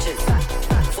them bridges.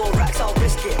 4 racks, I'll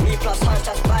risk it. Me plus hunch,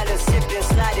 that's violence, siblings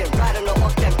sliding, riding the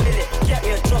up them billet. Get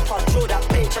me a drop, I'll draw that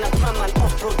bitch and I turn man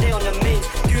off, bro, they on the mains.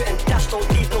 Do it and dash, don't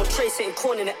leave no trace, ain't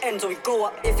corn in the end, so we go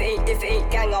up. If it ain't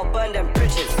gang, I'll burn them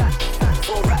bridges.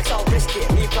 4 racks, I'll risk it.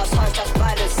 Me plus hunch, that's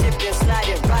violence, siblings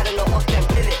sliding, riding the up them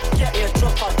billet. Get me a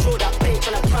drop, I'll draw that bitch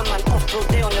and I turn man off, bro,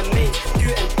 they on the mains. Do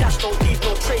it and dash, don't leave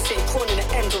no trace, ain't corn in the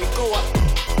end, so we go up.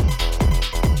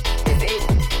 If it ain't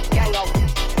gang, I'll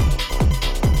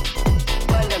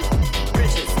burn them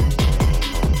bridges.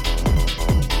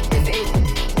 If it ain't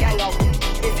gang, I'll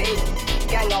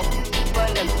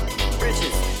burn them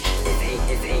bridges. If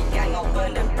it ain't gang, I'll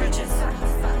burn them bridges.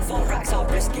 4 racks, I'll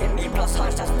risk it. Me plus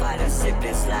hunch, that's violence,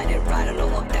 siblings sliding, riding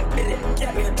all up that billet.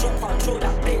 Get me a drop, I'll throw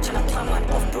that bitch and I turn man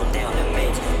off, bro, they on the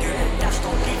mains. Do it and dash,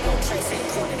 don't leave no trace, ain't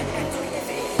corn in the end. If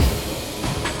it ain't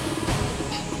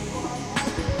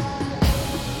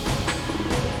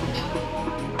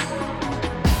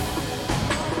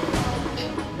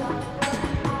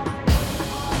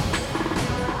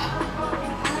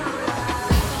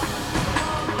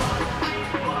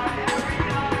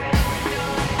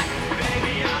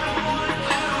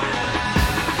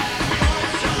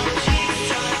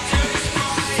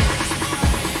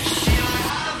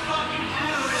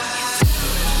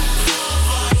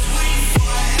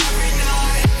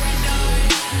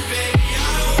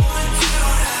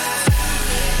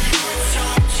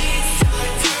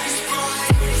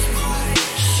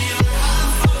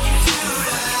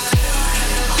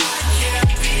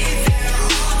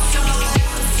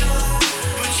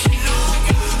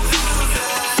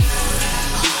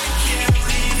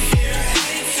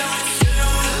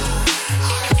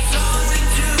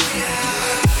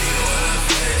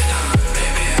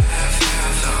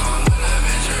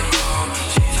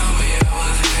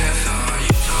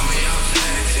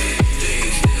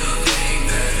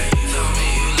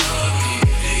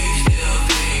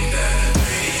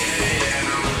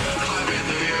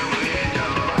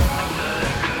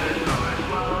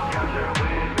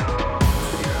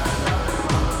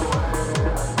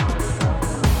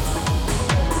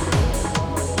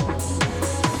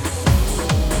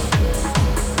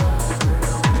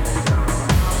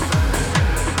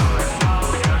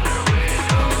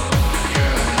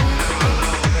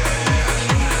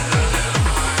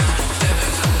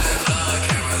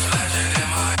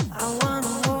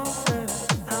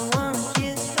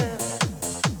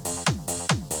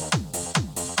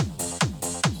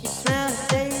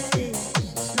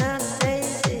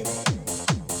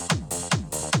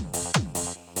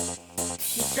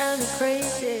drive me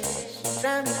crazy,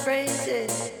 drive me crazy.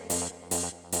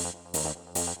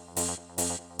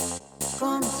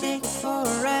 Gonna take you for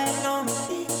a ride on my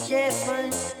beach, yeah,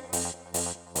 fun.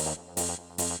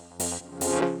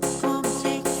 Gonna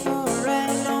take you for a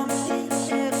ride on my beach,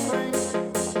 yeah, fun.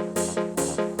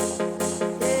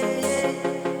 Yeah, yeah,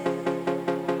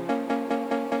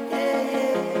 yeah,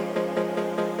 yeah.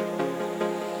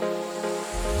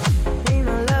 Be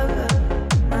my lover,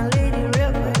 my lady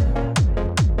river.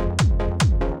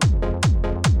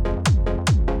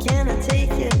 Can I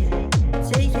take you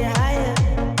higher?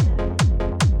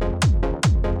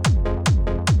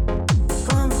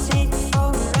 Gonna take you for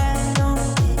a ride on the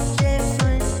beach, yeah,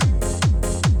 fun.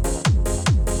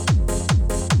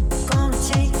 Gonna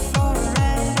take you for a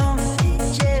ride on the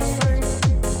beach, yeah, fun.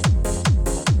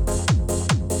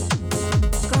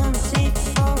 Gonna take you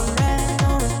for a ride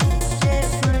on the beach, yeah,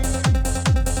 fun.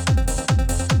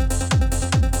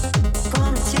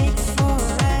 Gonna take you for a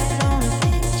ride on the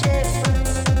beach, yeah, fun.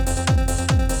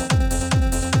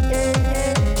 Yeah,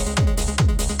 yeah.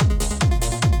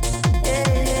 Yeah,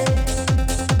 yeah.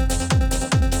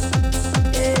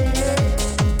 Yeah, yeah.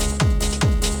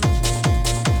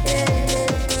 Yeah,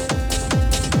 yeah.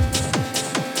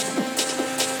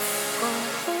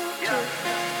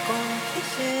 Gonna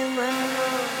kiss you in my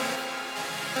mouth.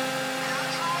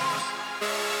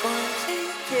 Gonna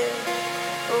take you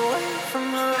away from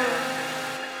home.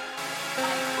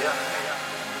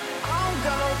 I don't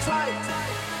got no type.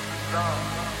 No.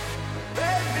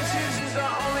 Bad bitches is the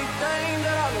only thing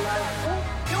that I like.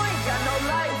 You ain't got no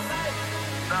life.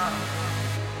 Nah.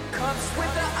 Cups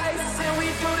with the ice and we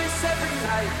do this every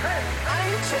night. I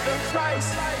ain't check the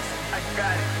price. I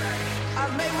got it. I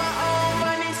make my own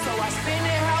money, so I spend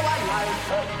it how I like.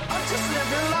 I'm just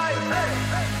living life.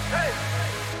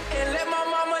 And let my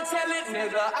mama tell it,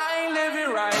 nigga, I ain't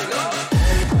living right.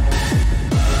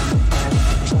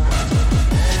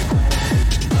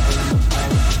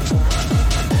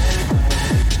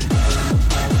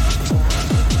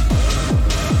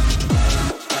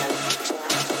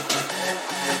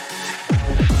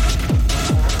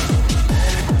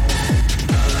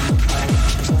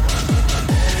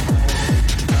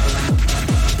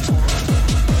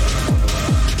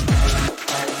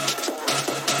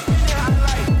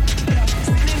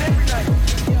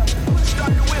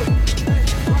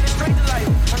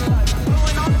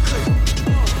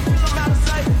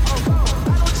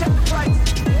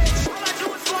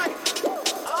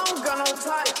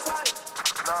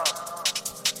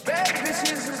 Bad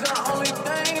bitches is the only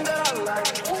thing that I like.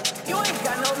 You ain't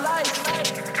got no life.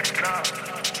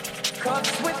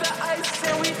 Cups with the ice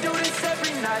and we do this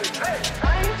every night. I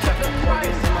ain't check the price.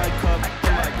 In my cup,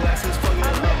 and my glasses fucking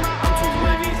up. I'm too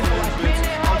wavy in this bitch.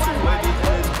 I'm too wavy in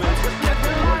this bitch.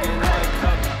 Captain Morgan in my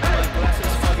cup, and my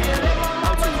glasses fucking up.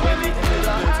 I'm too wavy in this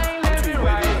bitch. I'm too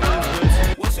wavy in this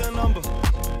bitch. What's your number?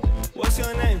 What's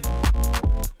your name?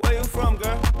 Where you from,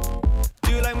 girl? Do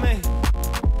you like me?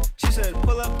 She said,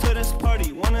 pull up to this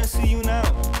party, wanna see you now.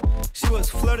 She was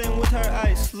flirting with her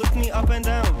eyes, looked me up and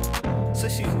down.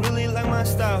 Said she really like my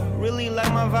style, really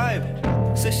like my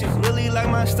vibe. Said she really like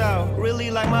my style, really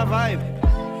like my vibe.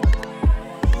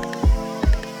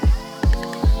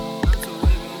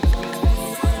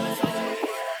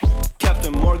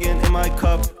 Captain Morgan in my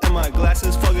cup, and my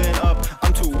glasses fucking up.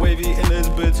 I'm too wavy in this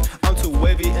bitch, I'm too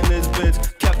wavy in this bitch.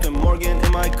 Captain Morgan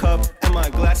in my cup, and my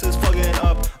glasses fucking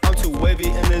up. I'm too wavy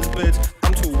in this bitch,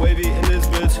 I'm too wavy in this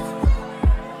bitch.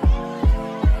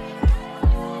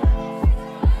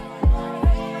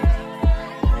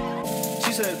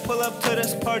 She said, pull up to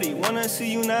this party, wanna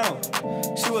see you now.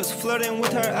 She was flirting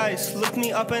with her eyes, looked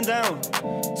me up and down.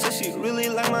 Said she really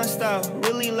like my style,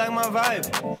 really like my vibe.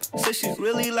 Said she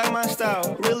really like my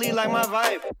style, really like my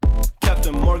vibe.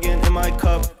 Captain Morgan in my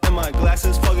cup, and my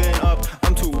glasses fucking up.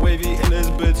 I'm too wavy in this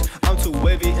bitch, I'm too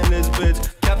wavy in this bitch.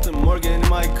 Captain Morgan in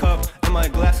my cup, and my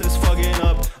glasses fucking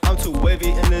up. I'm too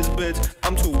wavy in this bitch,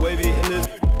 I'm too wavy in this.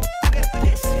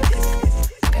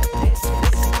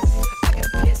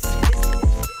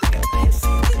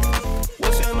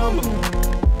 What's your number?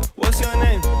 What's your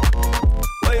name?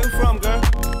 Where you from, girl?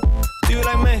 Do you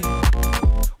like me?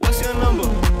 What's your number?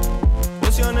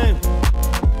 What's your name?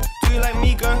 Do you like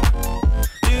me, girl?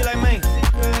 Do you like me?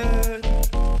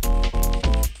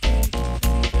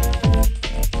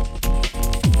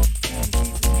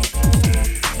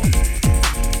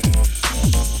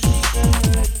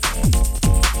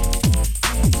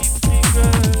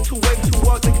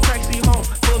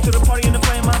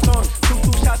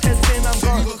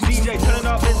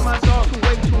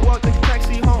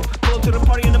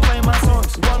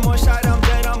 One more shot, I'm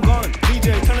dead, I'm gone.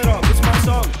 DJ, turn it off, it's my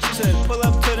song. She said, pull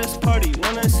up to this party. party,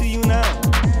 wanna see you now.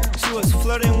 She was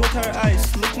flirting with her eyes,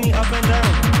 looked me up and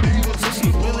down. Said she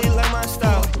really like my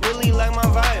style, really like my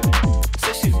vibe.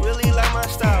 Said she really like my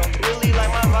style, really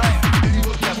like my vibe.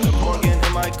 Captain Morgan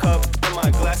in my cup, and my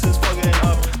glasses fucking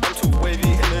up. I'm too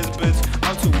wavy in this bitch,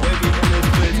 I'm too wavy in this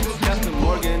bitch. Captain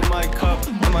Morgan in my cup,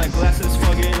 and my glasses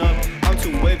fucking up. I'm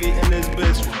too wavy in this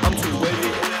bitch, I'm too wavy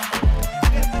in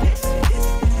this bitch.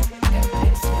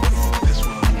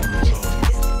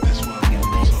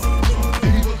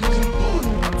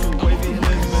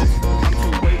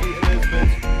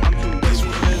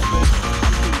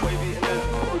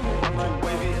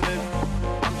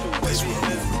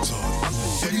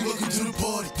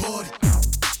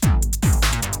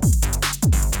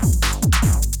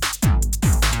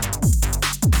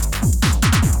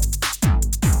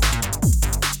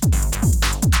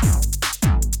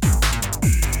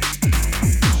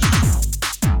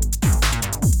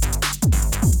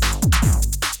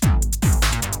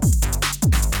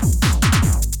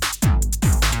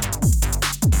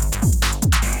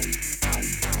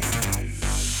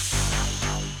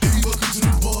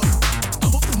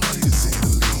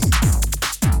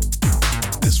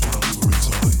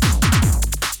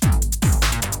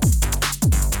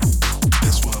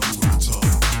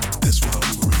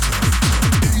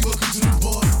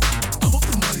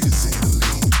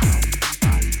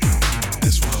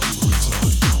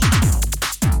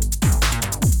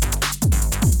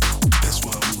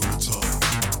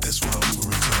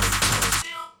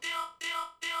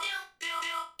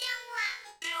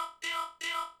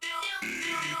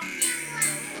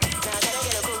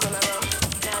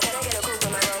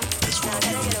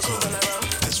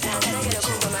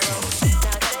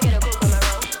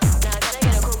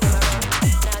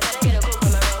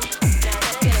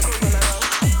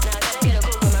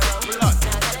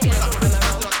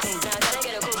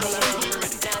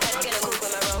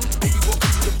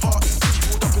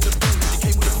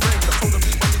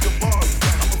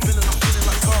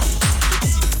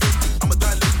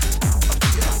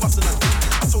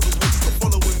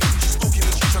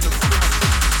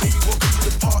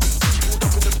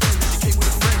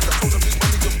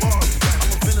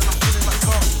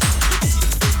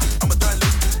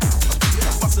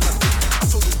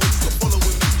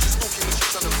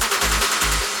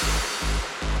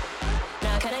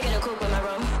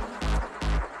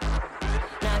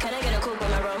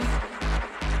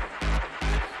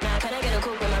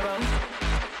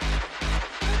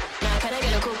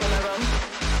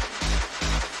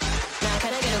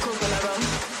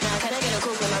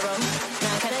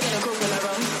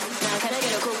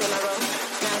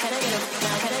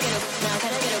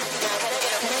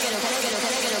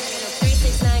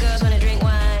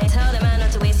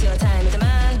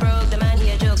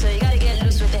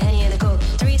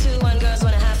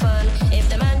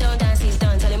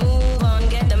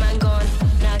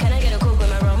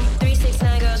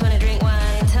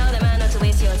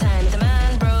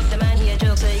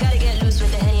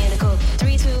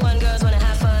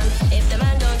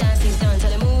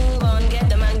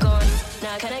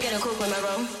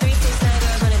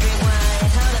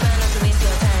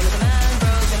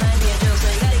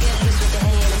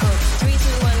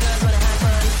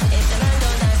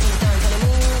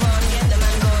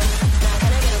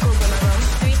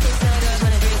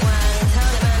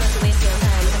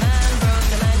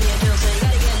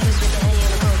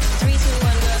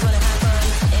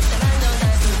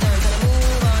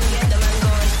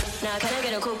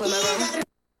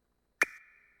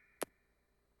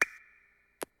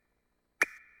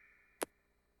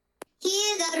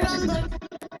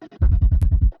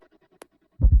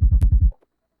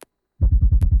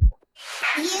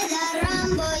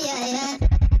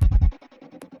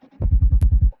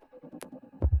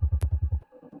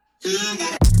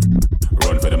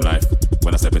 Run for them life.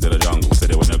 When I step into the jungle, say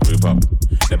they wanna group up.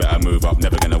 They better move up,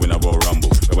 never gonna win a Royal Rumble.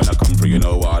 But when I come through, you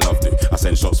know what I love to. I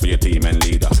send shots for your team and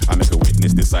leader. I make a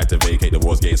witness decide to vacate. The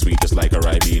war's getting sweet just like a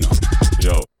Ribena.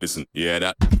 Yo, listen, you hear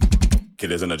that?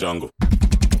 Killers in the jungle.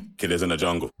 Killers in the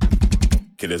jungle.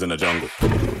 Killers in the jungle.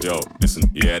 Yo, listen,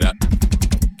 you hear that?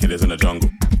 Killers in the jungle.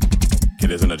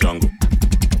 Killers in the jungle.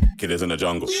 Killers in the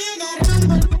jungle.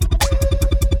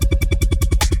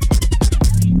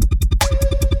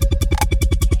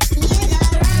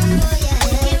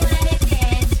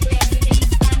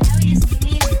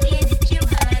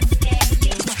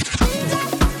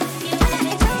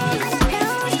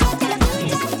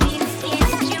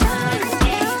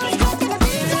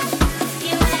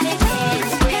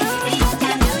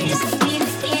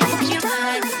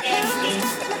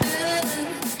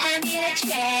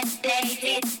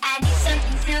 I need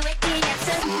something to wake me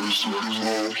up.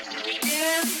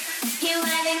 You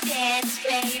wanna dance,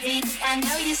 baby? I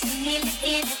know you see me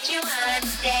looking at you on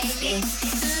daily. Ooh,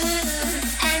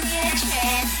 I'm in a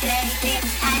trance, baby.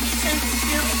 I need something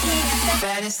to get the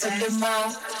baddest of them all.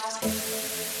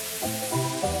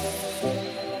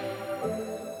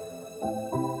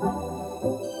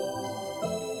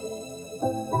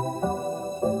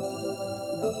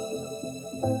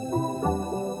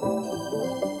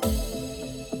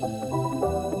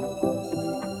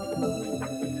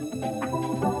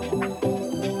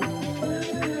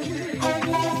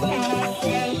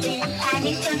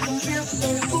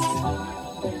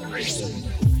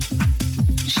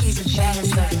 She's a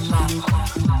baddest of them all.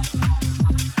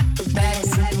 The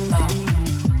baddest of them all.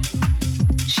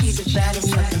 She's a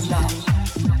baddest of them all.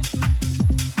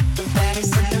 The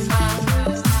baddest of them all.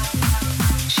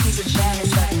 She's a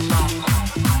baddest of them all.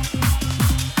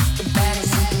 The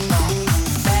baddest of them all.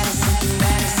 Baddest of the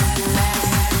baddest of the baddest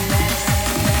of the baddest of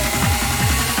the baddest.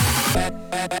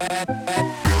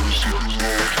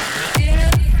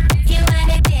 You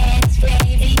wanna dance,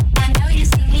 baby? I know you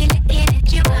see me looking at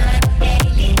you on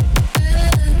daily.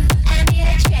 Ooh, I'm in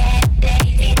a trance,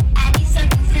 baby. I need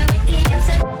something to get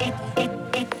something.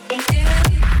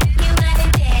 You wanna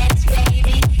dance,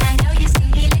 baby? I know you see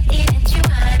me looking at you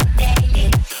on daily.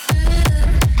 Ooh,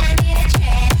 I'm in a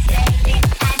trance, baby.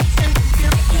 I need something to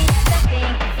get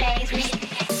something, baby.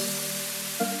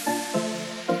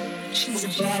 She's the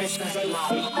baddest of them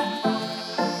all.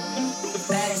 The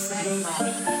baddest of them all.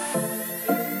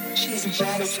 She's the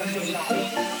baddest of them all.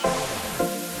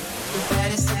 The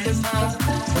baddest of them all.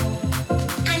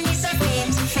 I need something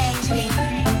to phase me.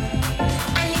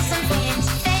 I need something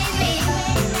to phase me.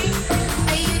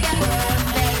 Oh, you got love,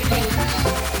 baby.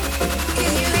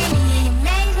 'Cause you really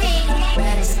amaze me.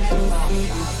 Baddest of them all.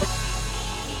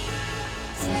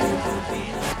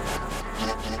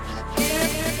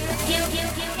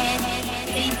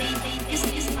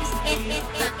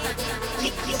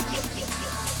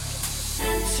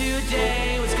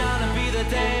 Today was gonna be the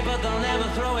day, but they'll never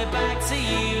throw it back to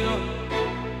you.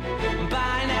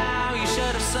 By now, you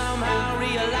should have somehow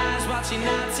realized what you're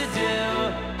not to do.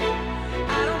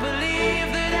 I don't believe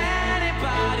that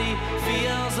anybody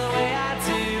feels the way I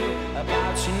do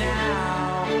about you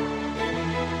now.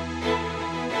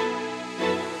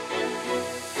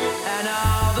 And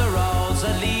all the roads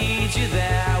that lead you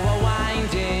there were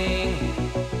winding,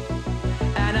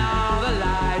 and all the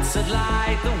lights that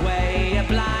light the way are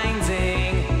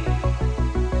blinding.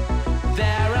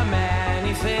 There are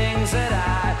many things that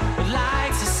I would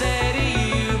like to say to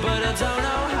you, but I don't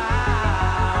know how.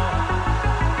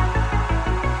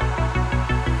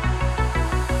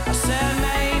 I said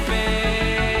maybe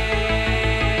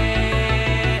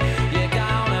you're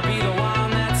gonna be the one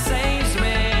that saves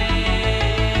me.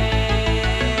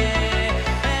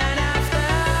 And after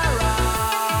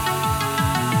all,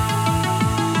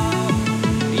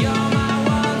 you're my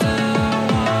wonder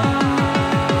wall.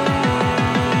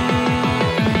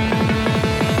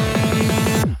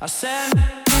 I said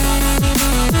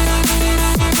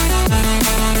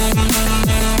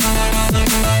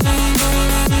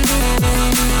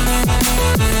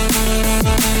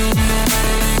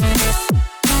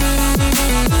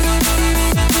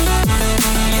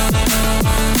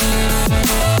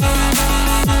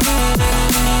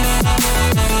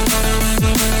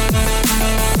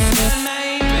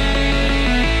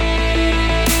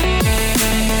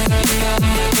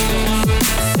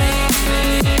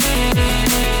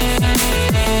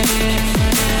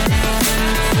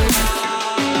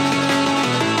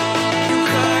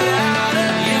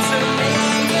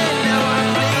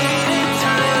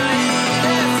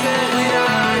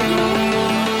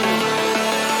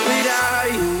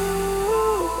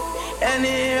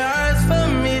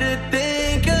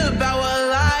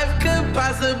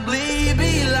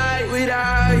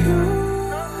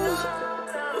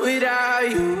without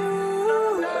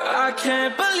you. I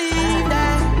can't believe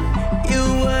that you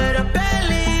would have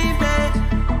believed me.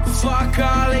 Fuck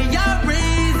all of your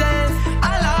reasons.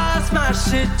 I lost my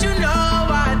shit, you know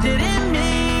I didn't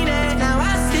mean it. Now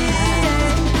I see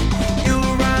it. You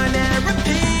run and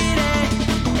repeat it,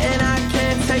 and I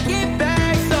can't take it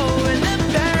back. So in the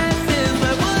past is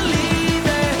where we'll leave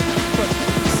it.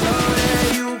 So there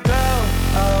you go.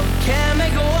 Can't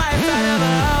make a wife out of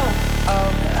a hoe.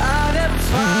 I'll never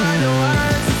find the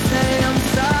words to say I'm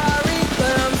sorry,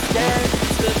 but I'm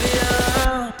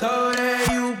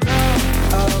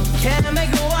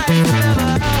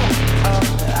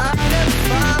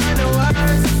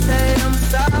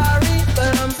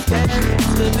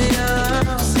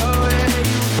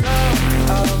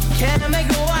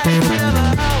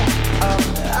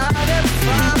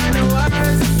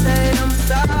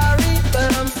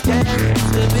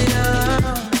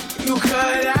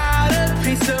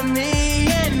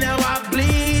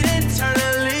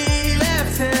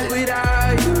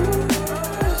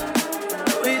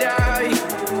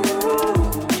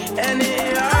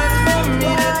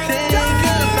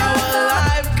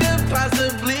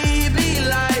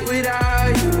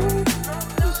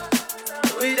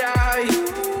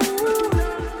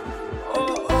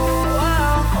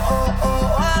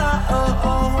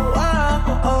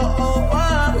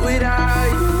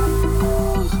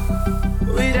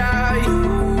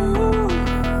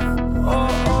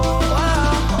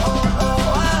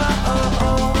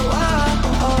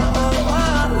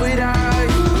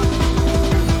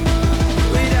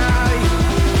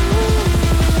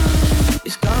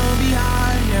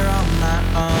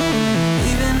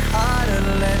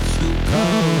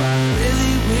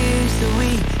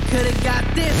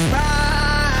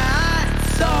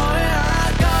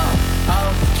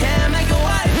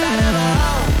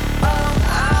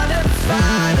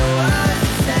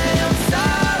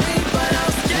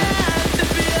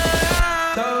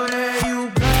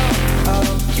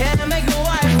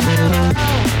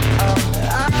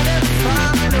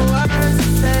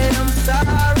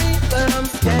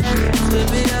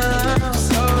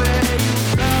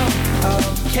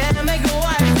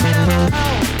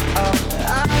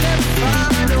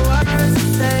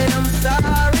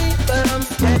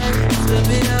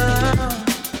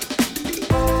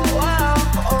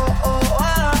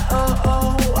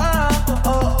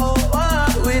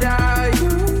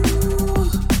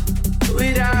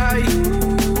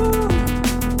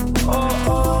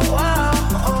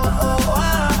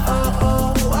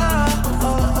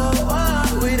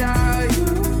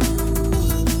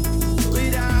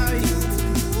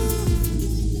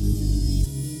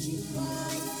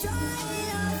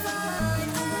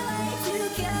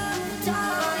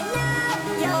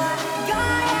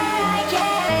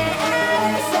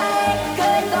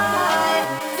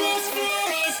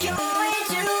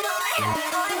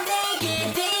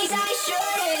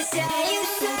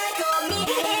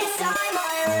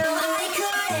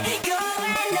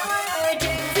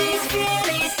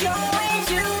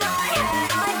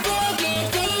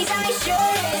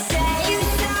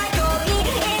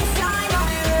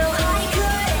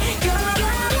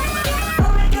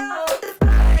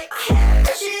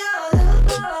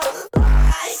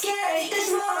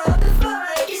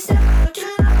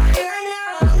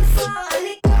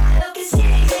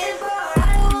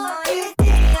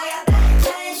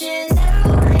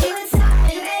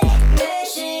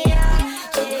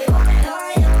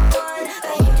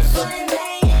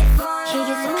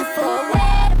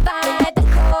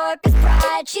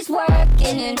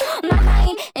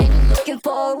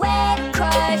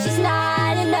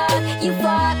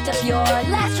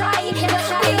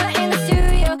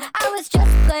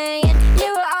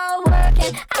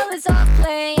was off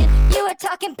playing. You were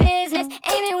talking business,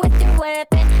 aiming with your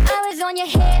weapon. I was on your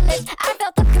hit list, I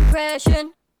felt the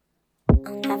compression.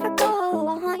 I'll never go,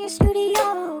 I'll haunt your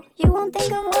studio. You won't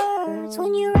think of words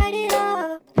when you write it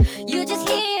up. You just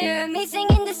hear me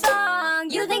singing the song.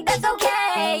 You think that's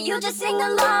okay, you just sing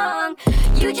along.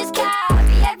 You just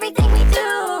copy everything we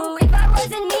do. If I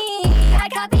wasn't me,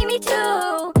 I'd copy me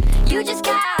too. You just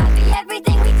copy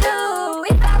everything we do.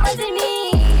 If I wasn't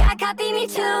me, I'd copy me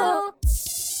too.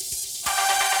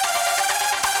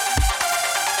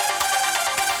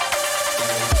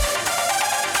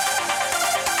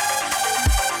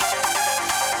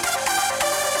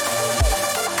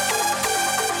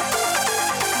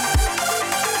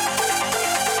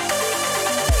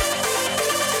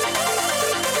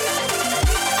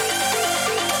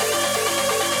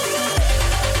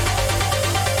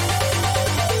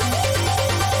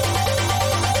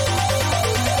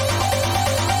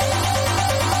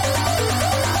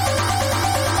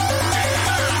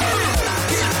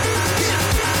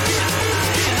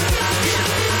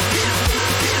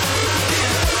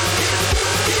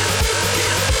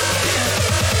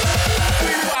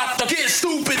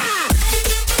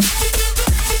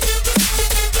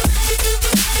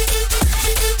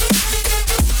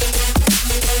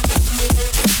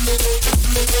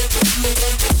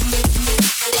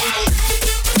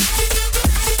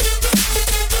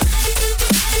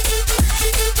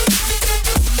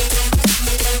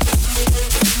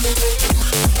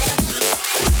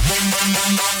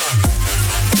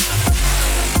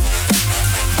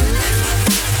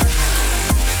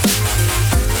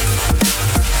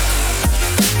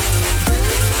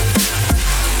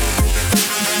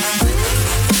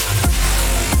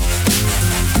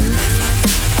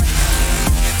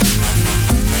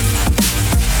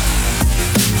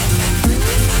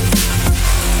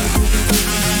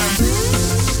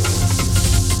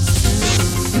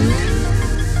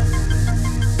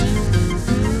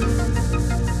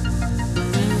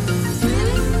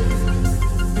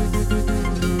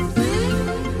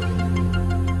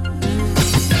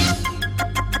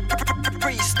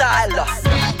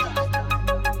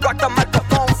 Rock the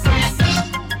microphone,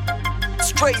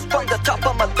 straight from the top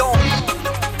of my dome.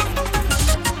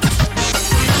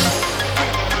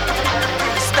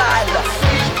 Freestyler,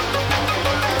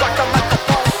 rock the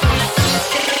microphone,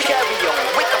 carry on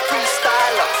with the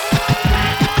freestyler.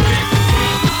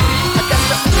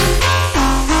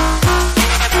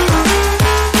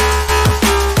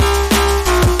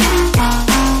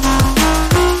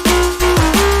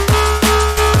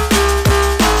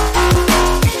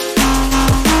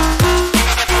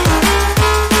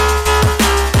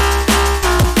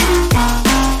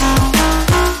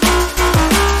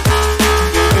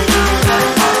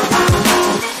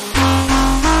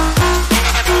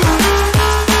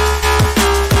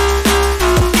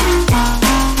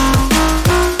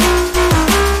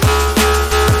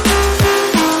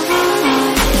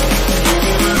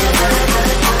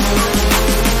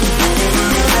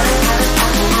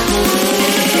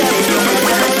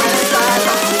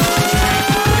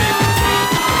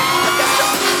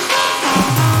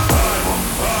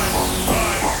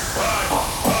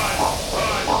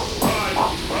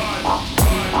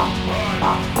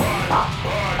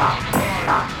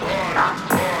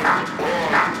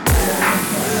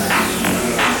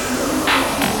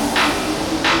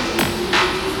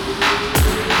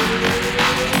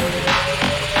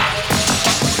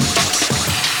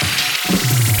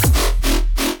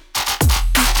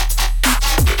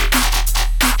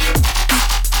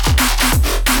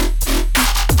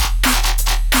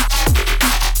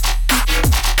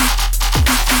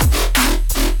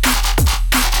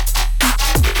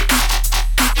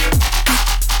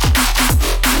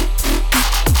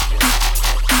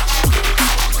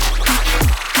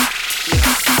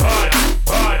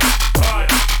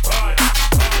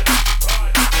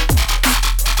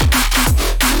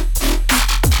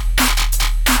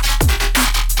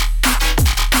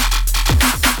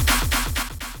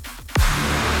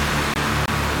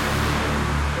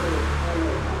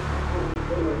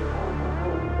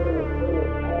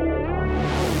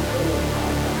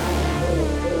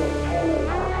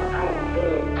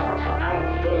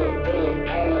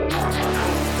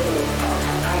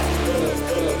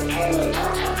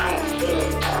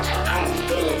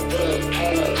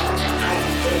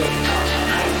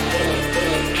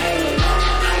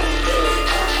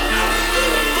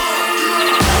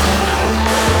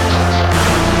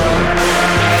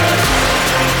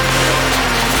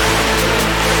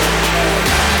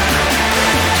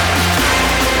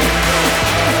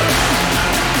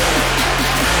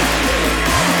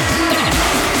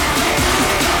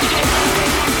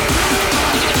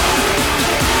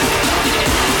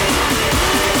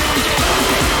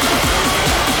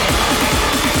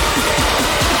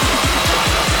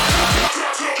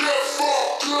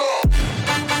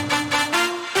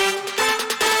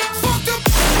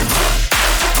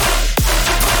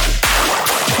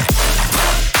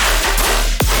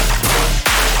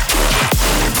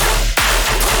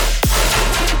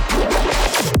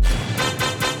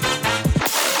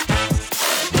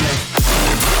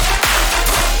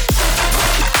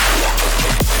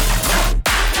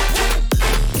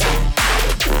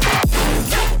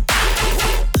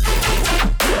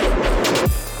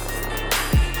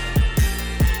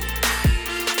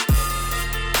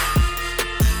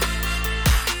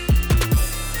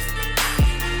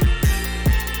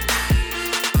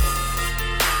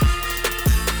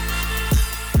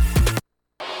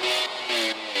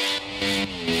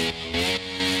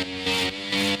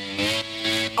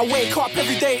 I wake up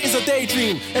every day is a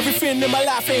daydream. Everything in my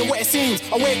life ain't what it seems.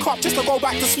 I wake up just to go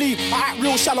back to sleep. I act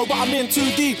real shallow, but I'm in too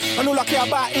deep. And all I care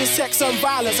about is sex and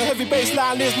violence. A heavy bass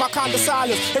line is my kind of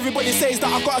silence. Everybody says that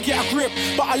I gotta get a grip,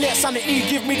 but I let sanity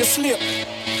give me the slip.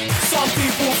 Some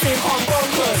people think I'm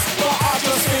bonkers, but I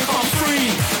just think I'm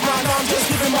free. Man, I'm just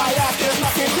living my life, there's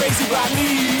nothing crazy about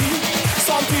me.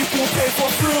 Some people pay for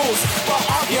thrills, but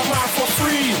I get mine for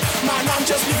free. Man, I'm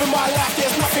just living my life,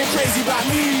 there's nothing crazy about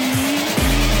me.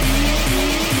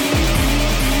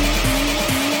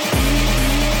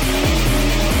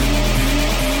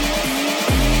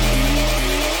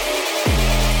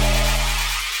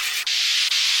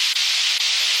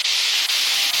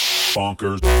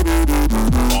 Bonkers.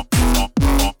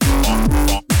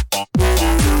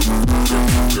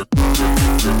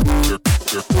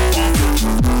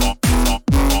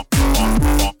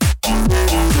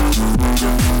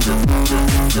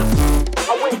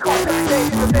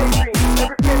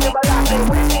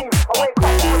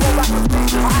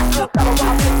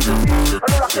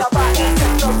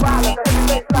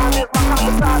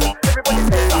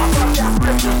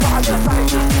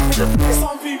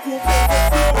 Some people pay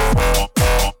for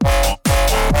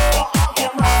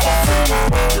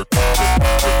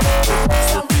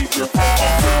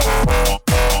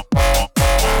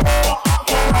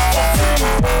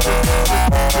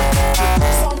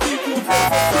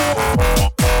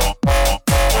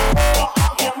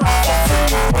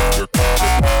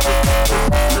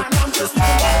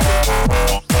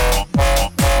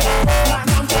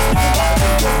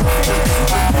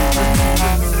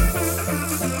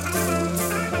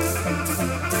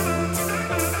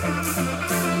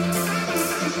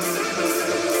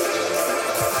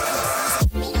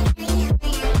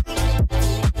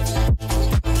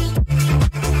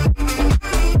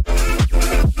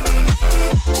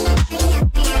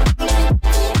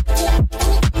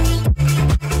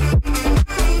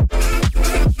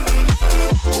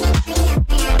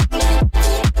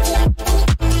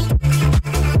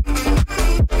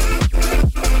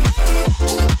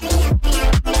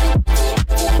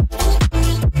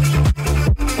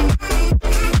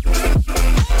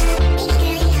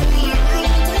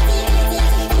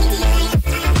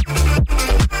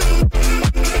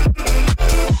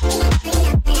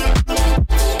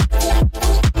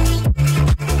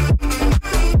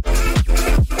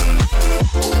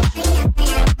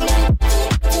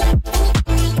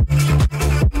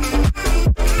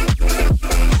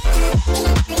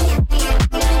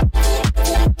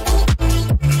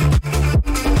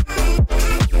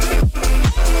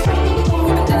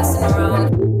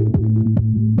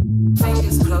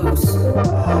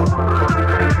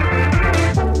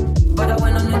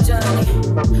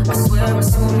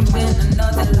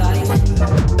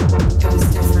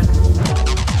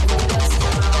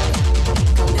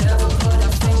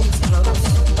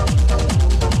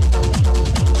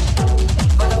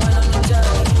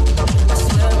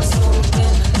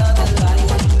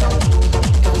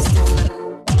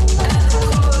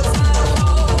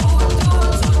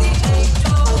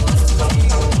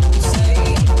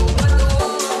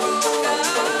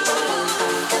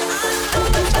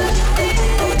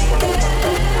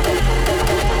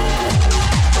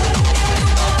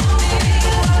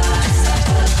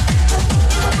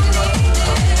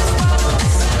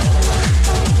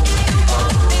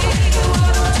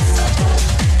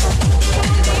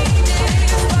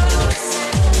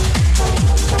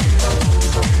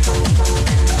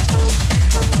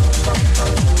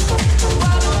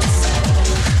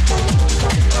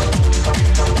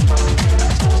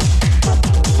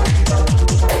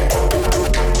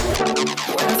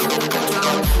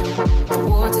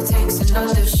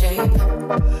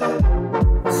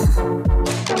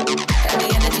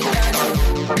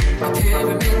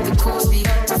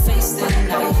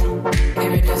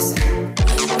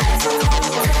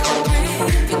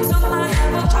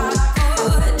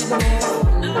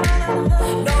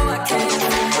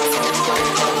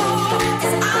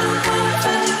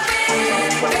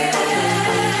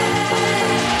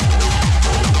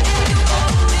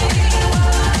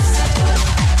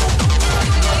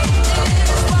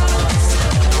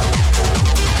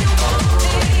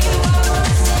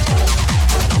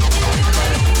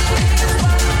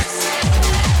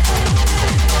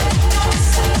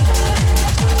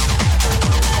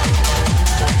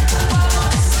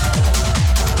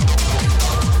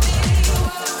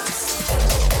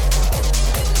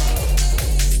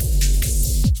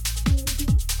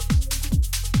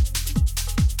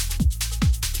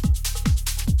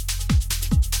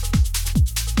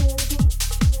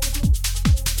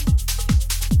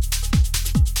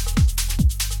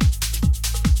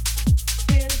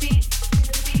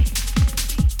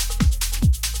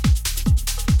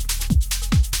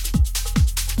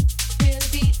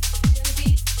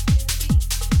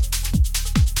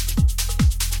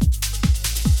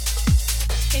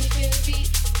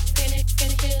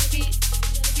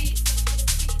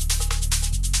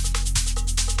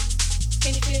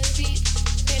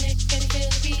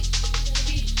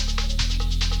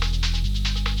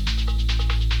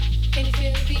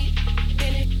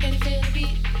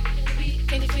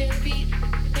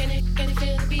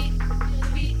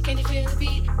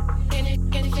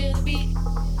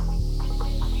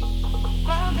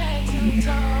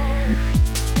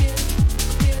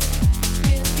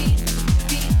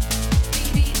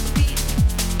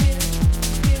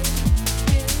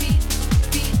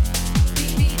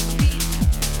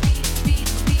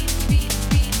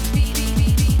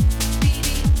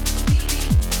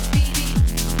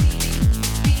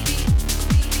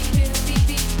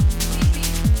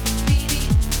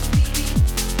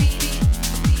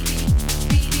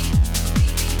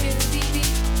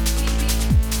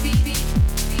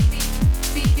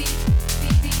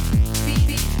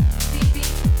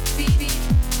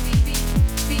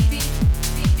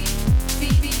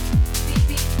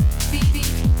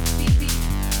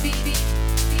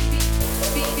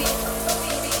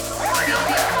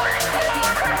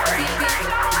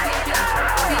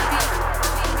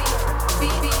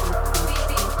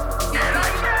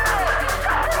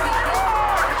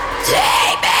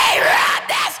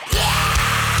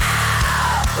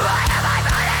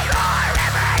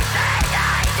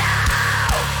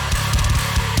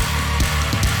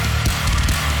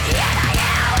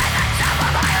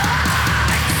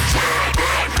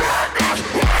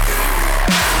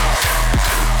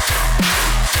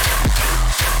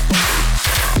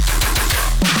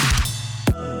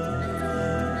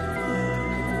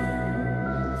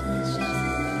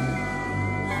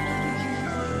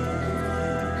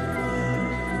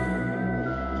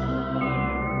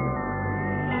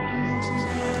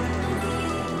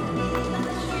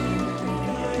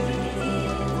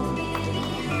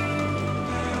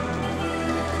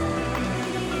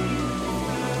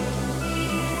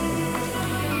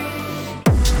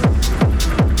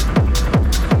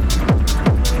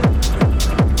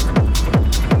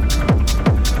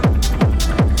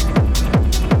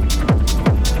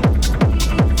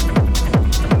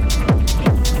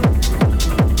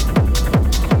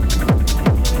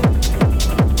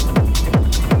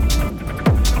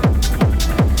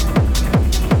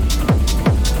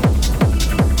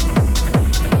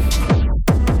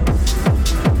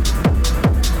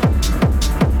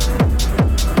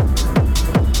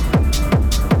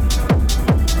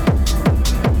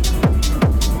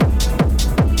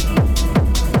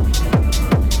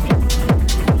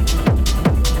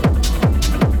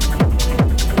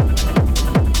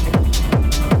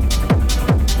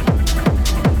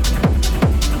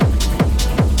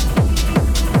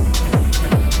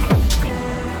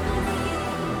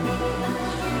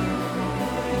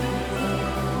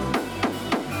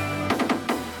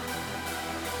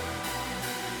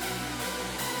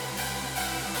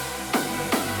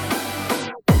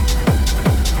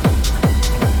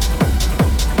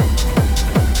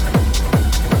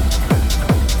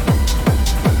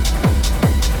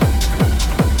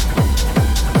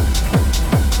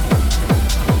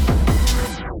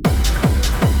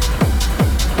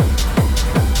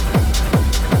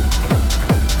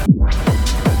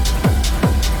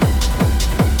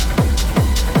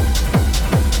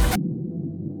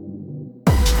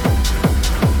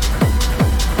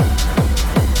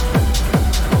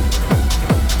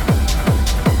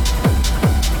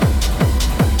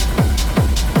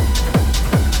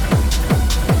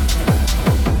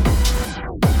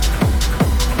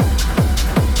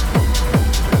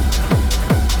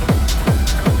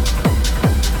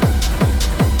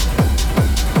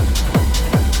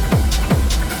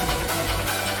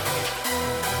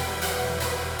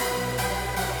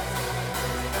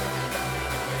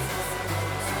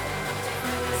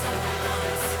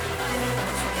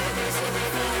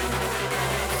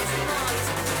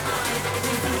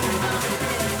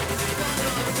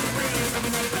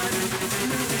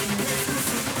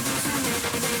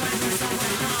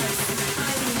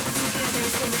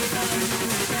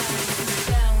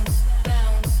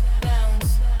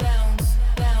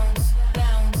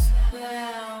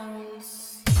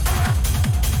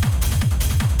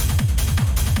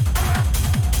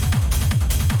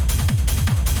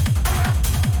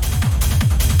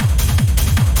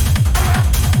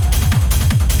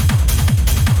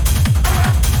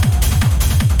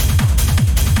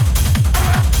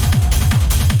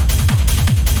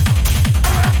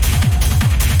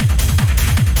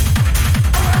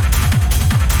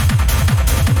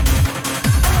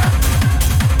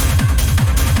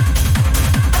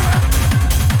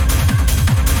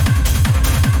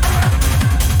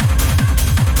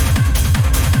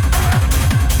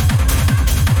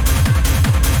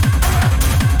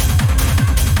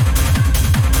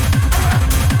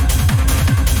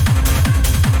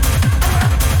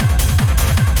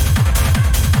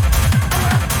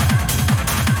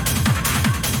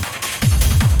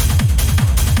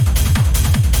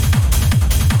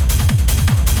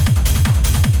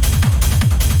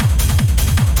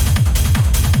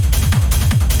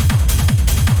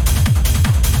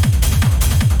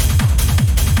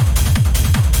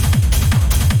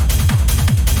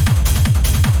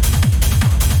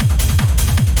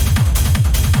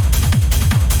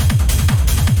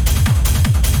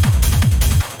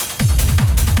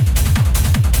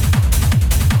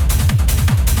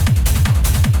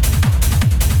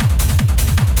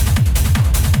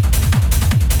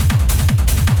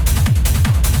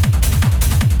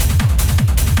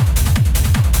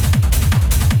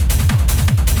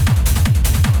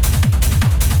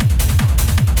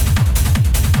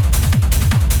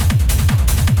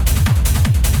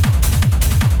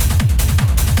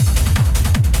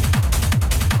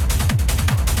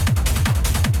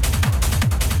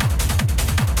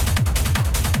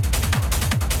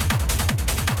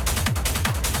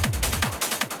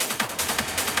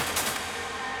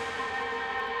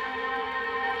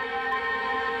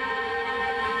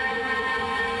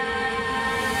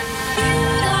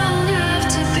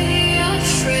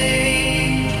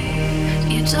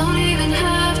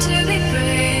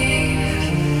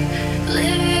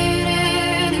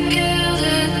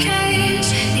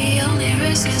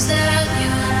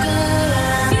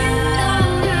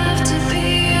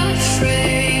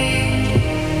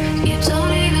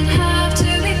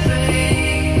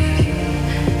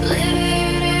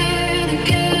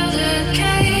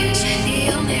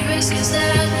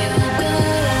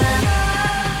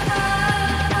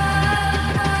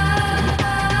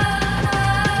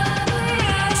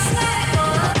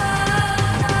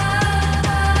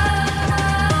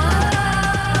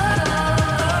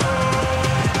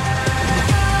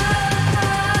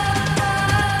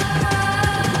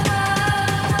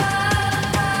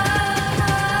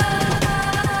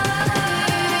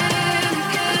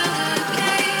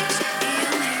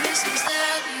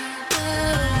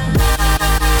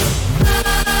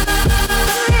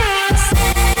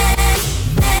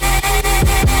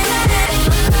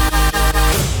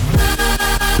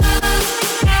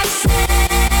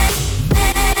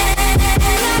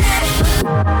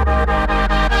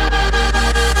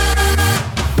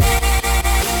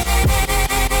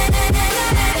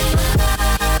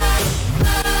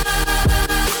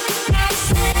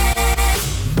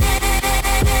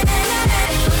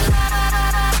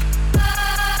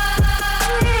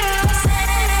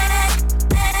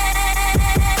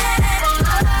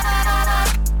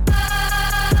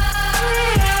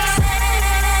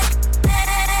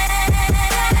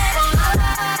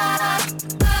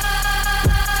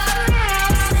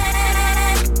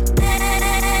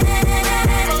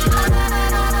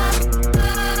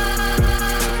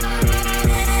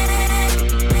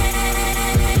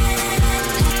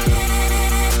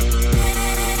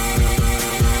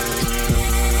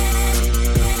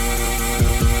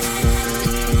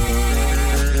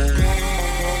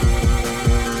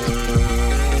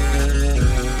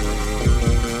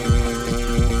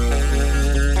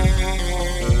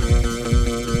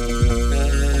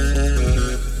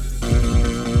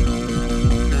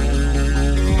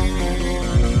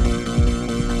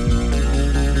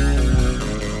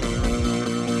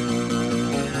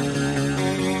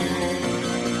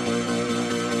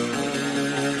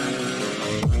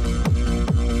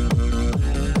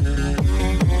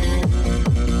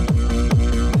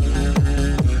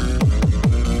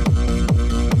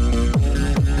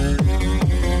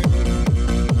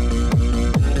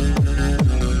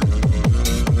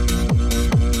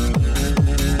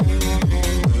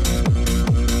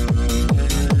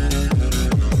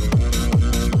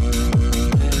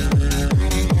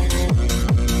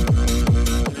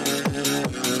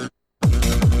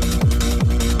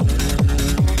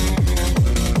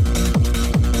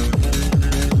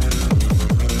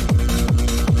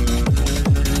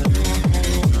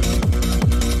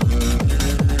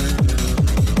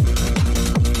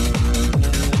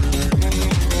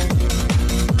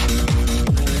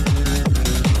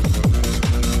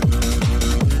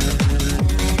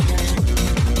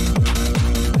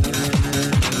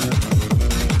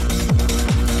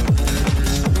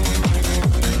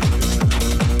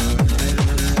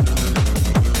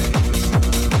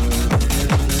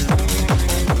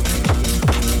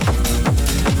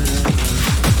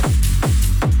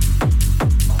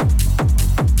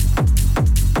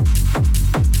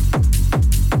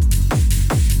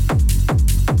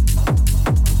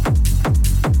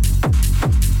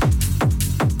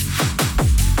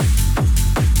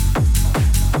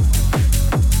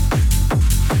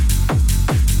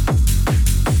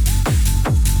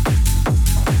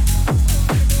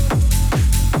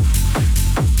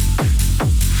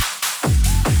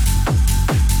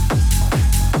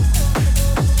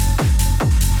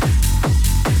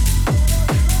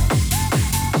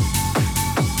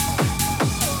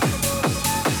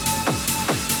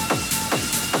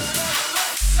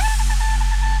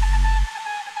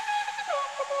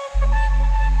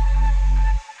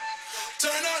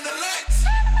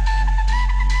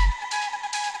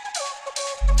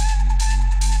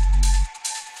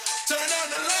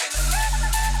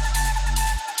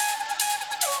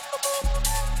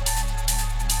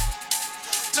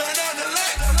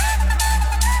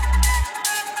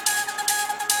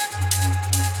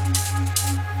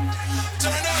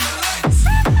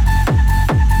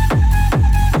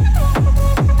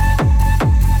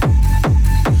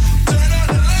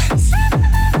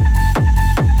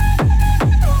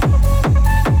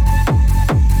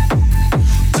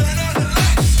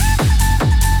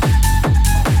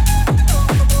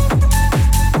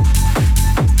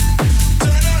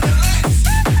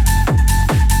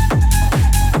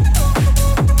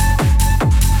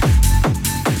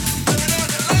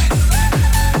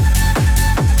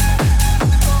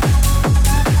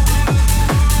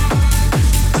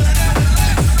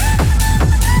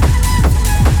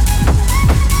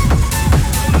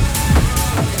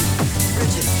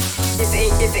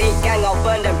If it ain't gang, I'll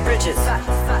burn them bridges.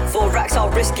 4 racks, I'll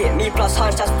risk it. Me plus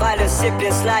hunch, that's violence.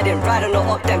 Siblings sliding, riding or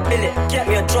up, then bill it. Get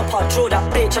me a drop, I'll draw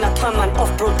that bitch. And I turn man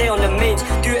off, bro, they on the mains.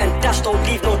 Do it and dash, don't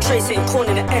leave no trace. It ain't corn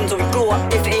in the ends, or we go up.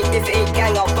 If it ain't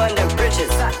gang, I'll burn them bridges.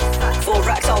 4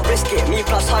 racks, I'll risk it. Me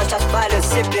plus hunch, that's violence.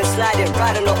 Siblings sliding,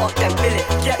 riding or up, then bill it.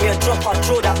 Get me a drop, I'll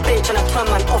draw that bitch. And I turn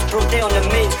man off, bro, they on the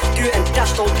mains. Do it and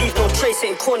dash, don't leave no trace.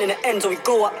 It ain't corn in the ends, or we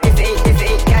go up. If it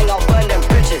ain't gang, I'll burn them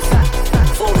bridges.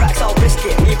 4 racks, I'll risk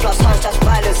it. Me plus hunch, that's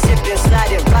violence. Siblings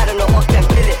sliding, riding or up, then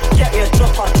bill it. Get me a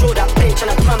drop, I'll draw that bitch.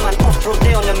 And I turn man off, bro,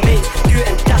 they on the mains. Do it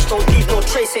and dash, don't leave no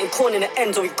trace. It ain't corn in the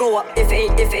ends, or we go up. If it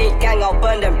ain't gang, I'll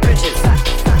burn them bridges.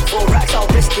 4 racks, I'll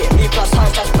risk it. Me plus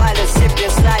hunch, that's violence.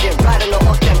 Siblings sliding, riding or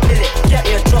up, then bill it. Get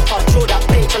me a drop, I'll draw that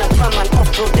bitch. And I turn man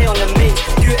off, bro, they on the mains.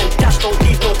 Do it and dash, don't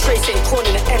leave no trace. It ain't corn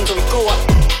in the ends, or we go up.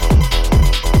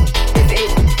 If it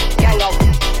ain't gang, I'll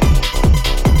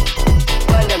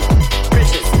burn them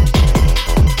bridges.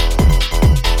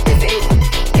 If it ain't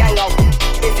gang, I'll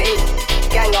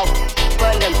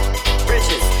burn them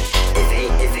bridges. If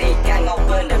it ain't gang, I'll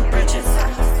burn them bridges.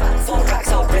 4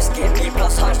 racks, I'll risk it. Me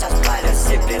plus hunch, that's violence.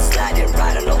 Siblings sliding,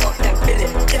 riding or up, then bill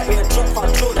it. Get me a drop,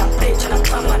 I'll draw that bitch. And I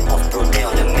turn man off, bro, they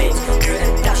on the mains. Do it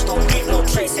and dash, don't leave no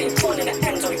trace. Ain't corn in the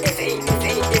ends. Or if it ain't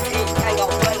gang, I'll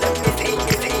burn them. If it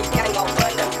ain't gang, I'll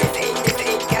burn them. If it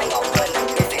ain't gang, I'll burn them.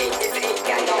 If it ain't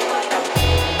gang, I'll burn them.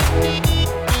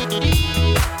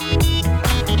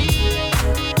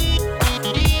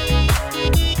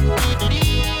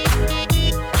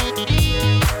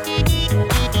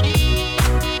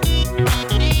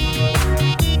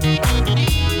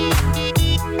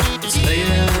 It's late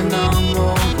and I'm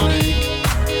awake,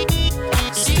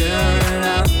 staring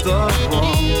at the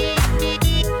wall.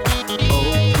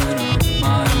 Open up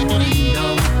my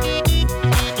window,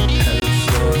 head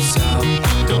floats out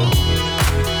the door.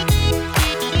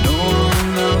 No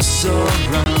one else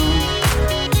around,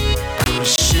 but a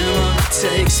shimmer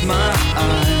takes my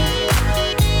eye.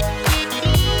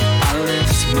 I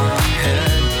lift my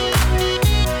head,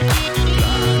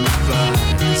 blinded by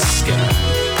the sky.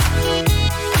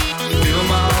 Feel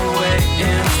my way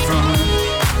in front,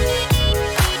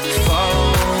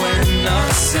 following the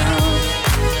sound.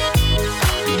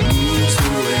 It moves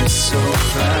away so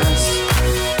fast,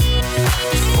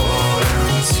 fall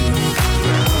down to the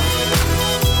ground.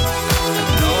 I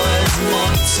know there's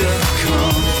more to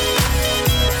come.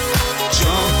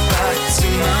 Jump back to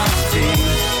my feet.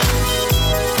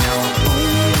 Now I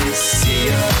only see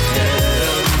ahead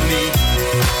of me,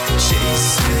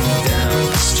 chasing down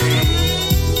the street.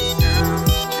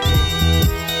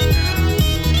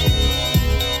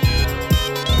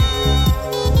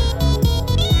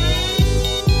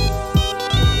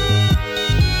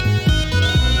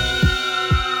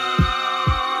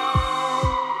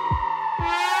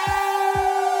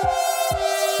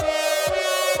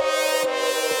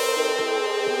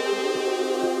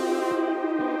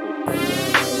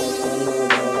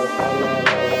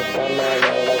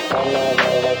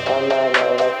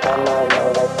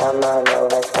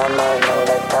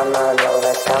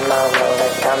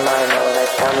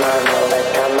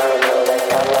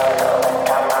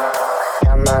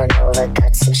 Come on over,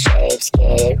 cut some shapes,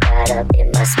 get it right up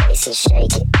in my space and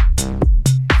shake it.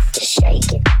 Just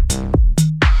shake it.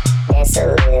 Dance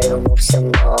a little, move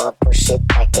some more, push it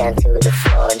back down to the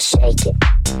floor and shake it.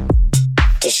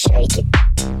 Just shake it.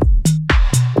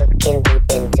 Looking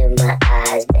deep into my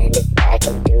eyes, bend it back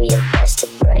and do your best to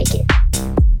break it.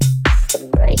 To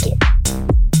break it.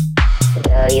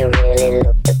 Girl, you really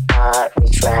look the part,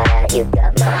 reach right out, you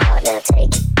got my